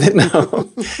people here that know.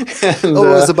 And, it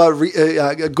was about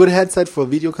a good headset for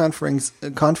video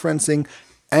conferencing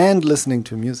and listening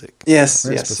to music. Yes.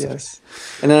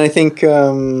 And then I think...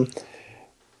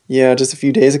 just a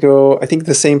few days ago, I think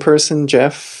the same person,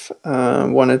 Jeff,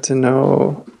 wanted to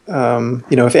know,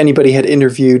 if anybody had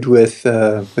interviewed with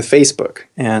Facebook,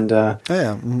 and I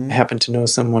happened to know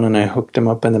someone, and I hooked him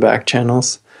up in the back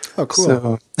channels. Oh, cool!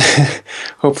 So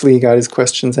hopefully, he got his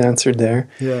questions answered there.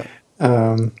 Yeah,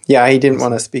 he didn't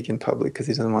want to speak in public because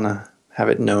he doesn't want to have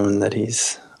it known that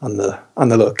he's on the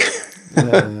look.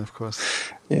 yeah, of course.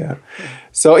 Yeah.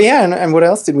 So and what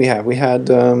else did we have? We had.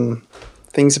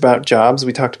 Things about jobs.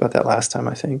 We talked about that last time,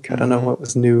 I think. I don't know what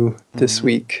was new this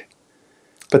week.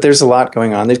 But there's a lot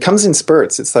going on. It comes in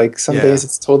spurts. It's like some days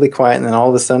it's totally quiet, and then all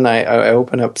of a sudden I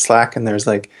open up Slack and there's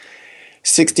like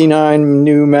 69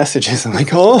 new messages. I'm like,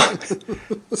 oh.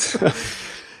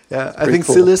 Yeah, I think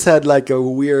Silas had like a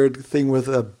weird thing with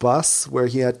a bus where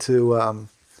he had to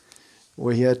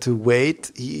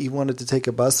wait. He wanted to take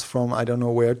a bus from I don't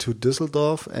know where to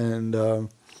Düsseldorf, and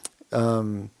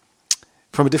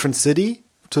from a different city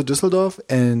to Düsseldorf,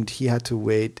 and he had to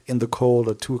wait in the cold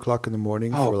at 2:00 in the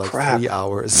morning for like 3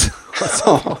 hours or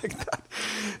something like that.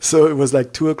 So it was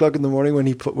like 2:00 in the morning when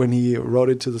he wrote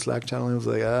it to the Slack channel. He was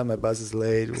like, my bus is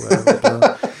late.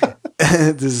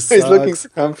 This He's looking sucks. for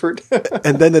comfort.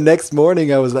 And then the next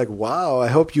morning I was like, wow, I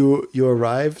hope you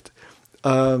arrived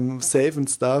safe and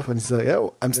stuff. And he's like, yeah,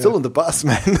 I'm still in the bus,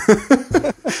 man.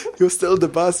 You're still in the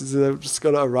bus. He said, I'm just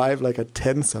going to arrive like at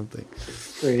 10 something.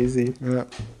 Crazy. Yeah.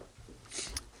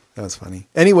 That was funny.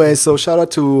 Anyway, so shout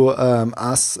out to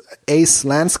Ace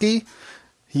Lansky.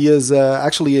 He is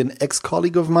actually an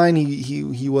ex-colleague of mine.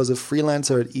 He was a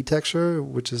freelancer at eTexture,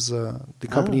 which is the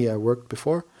company I worked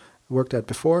at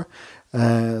before.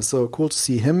 So cool to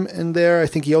see him in there. I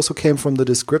think he also came from the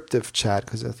descriptive chat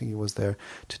because I think he was there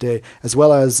today, as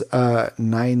well as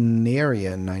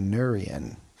Ninerian,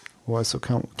 who also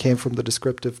came from the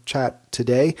descriptive chat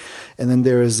today. And then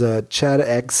there is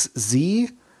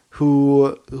ChatXZ,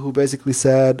 who basically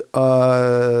said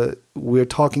we're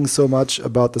talking so much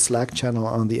about the Slack channel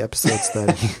on the episodes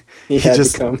that he had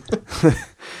to come.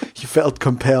 He felt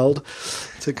compelled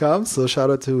to come. So shout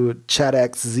out to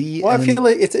ChatXZ. Well, I feel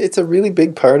like it's a really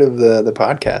big part of the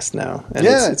podcast now. And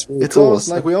it's really cool. Always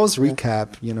like we always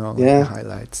recap, the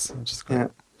highlights, which is great. Yeah.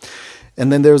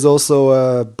 And then there's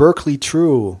also Berkeley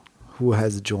True, who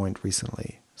has joined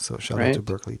recently. So shout out to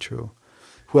Berkeley True,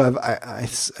 who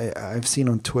I've seen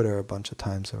on Twitter a bunch of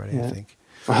times already, I think.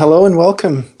 Well, hello and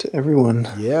welcome to everyone.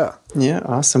 Yeah. Yeah,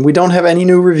 awesome. We don't have any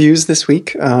new reviews this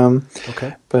week.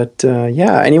 Okay. But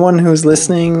anyone who's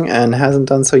listening and hasn't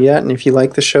done so yet, and if you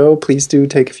like the show, please do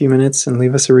take a few minutes and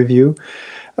leave us a review.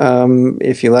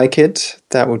 If you like it,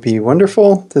 that would be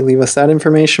wonderful to leave us that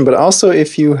information. But also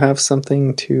if you have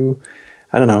something to,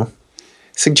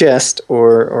 suggest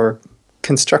or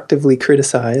constructively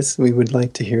criticize, we would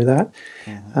like to hear that.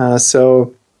 Mm-hmm.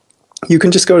 So you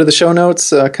can just go to the show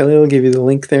notes. Kahlil will give you the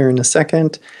link there in a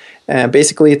second.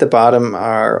 Basically, at the bottom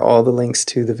are all the links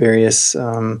to the various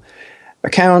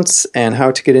accounts and how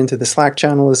to get into the Slack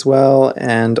channel as well,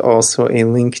 and also a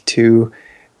link to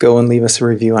go and leave us a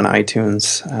review on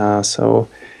iTunes. So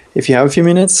if you have a few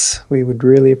minutes, we would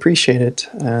really appreciate it.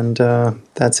 And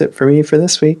that's it for me for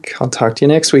this week. I'll talk to you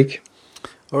next week.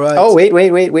 All right. Oh,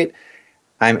 wait.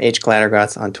 I'm H.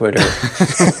 Clattergotz on Twitter.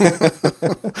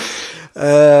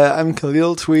 I'm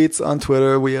Kahlil Tweets on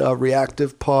Twitter. We are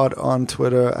Reactive Pod on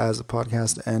Twitter as a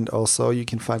podcast. And also you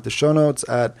can find the show notes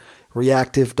at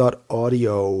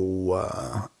reactive.audio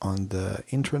on the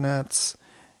intranets.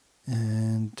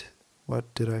 And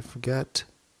what did I forget?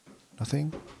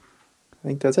 Nothing? I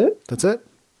think that's it. That's it?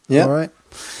 Yeah. All right.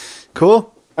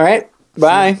 Cool. All right.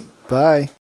 Bye.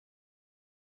 Bye.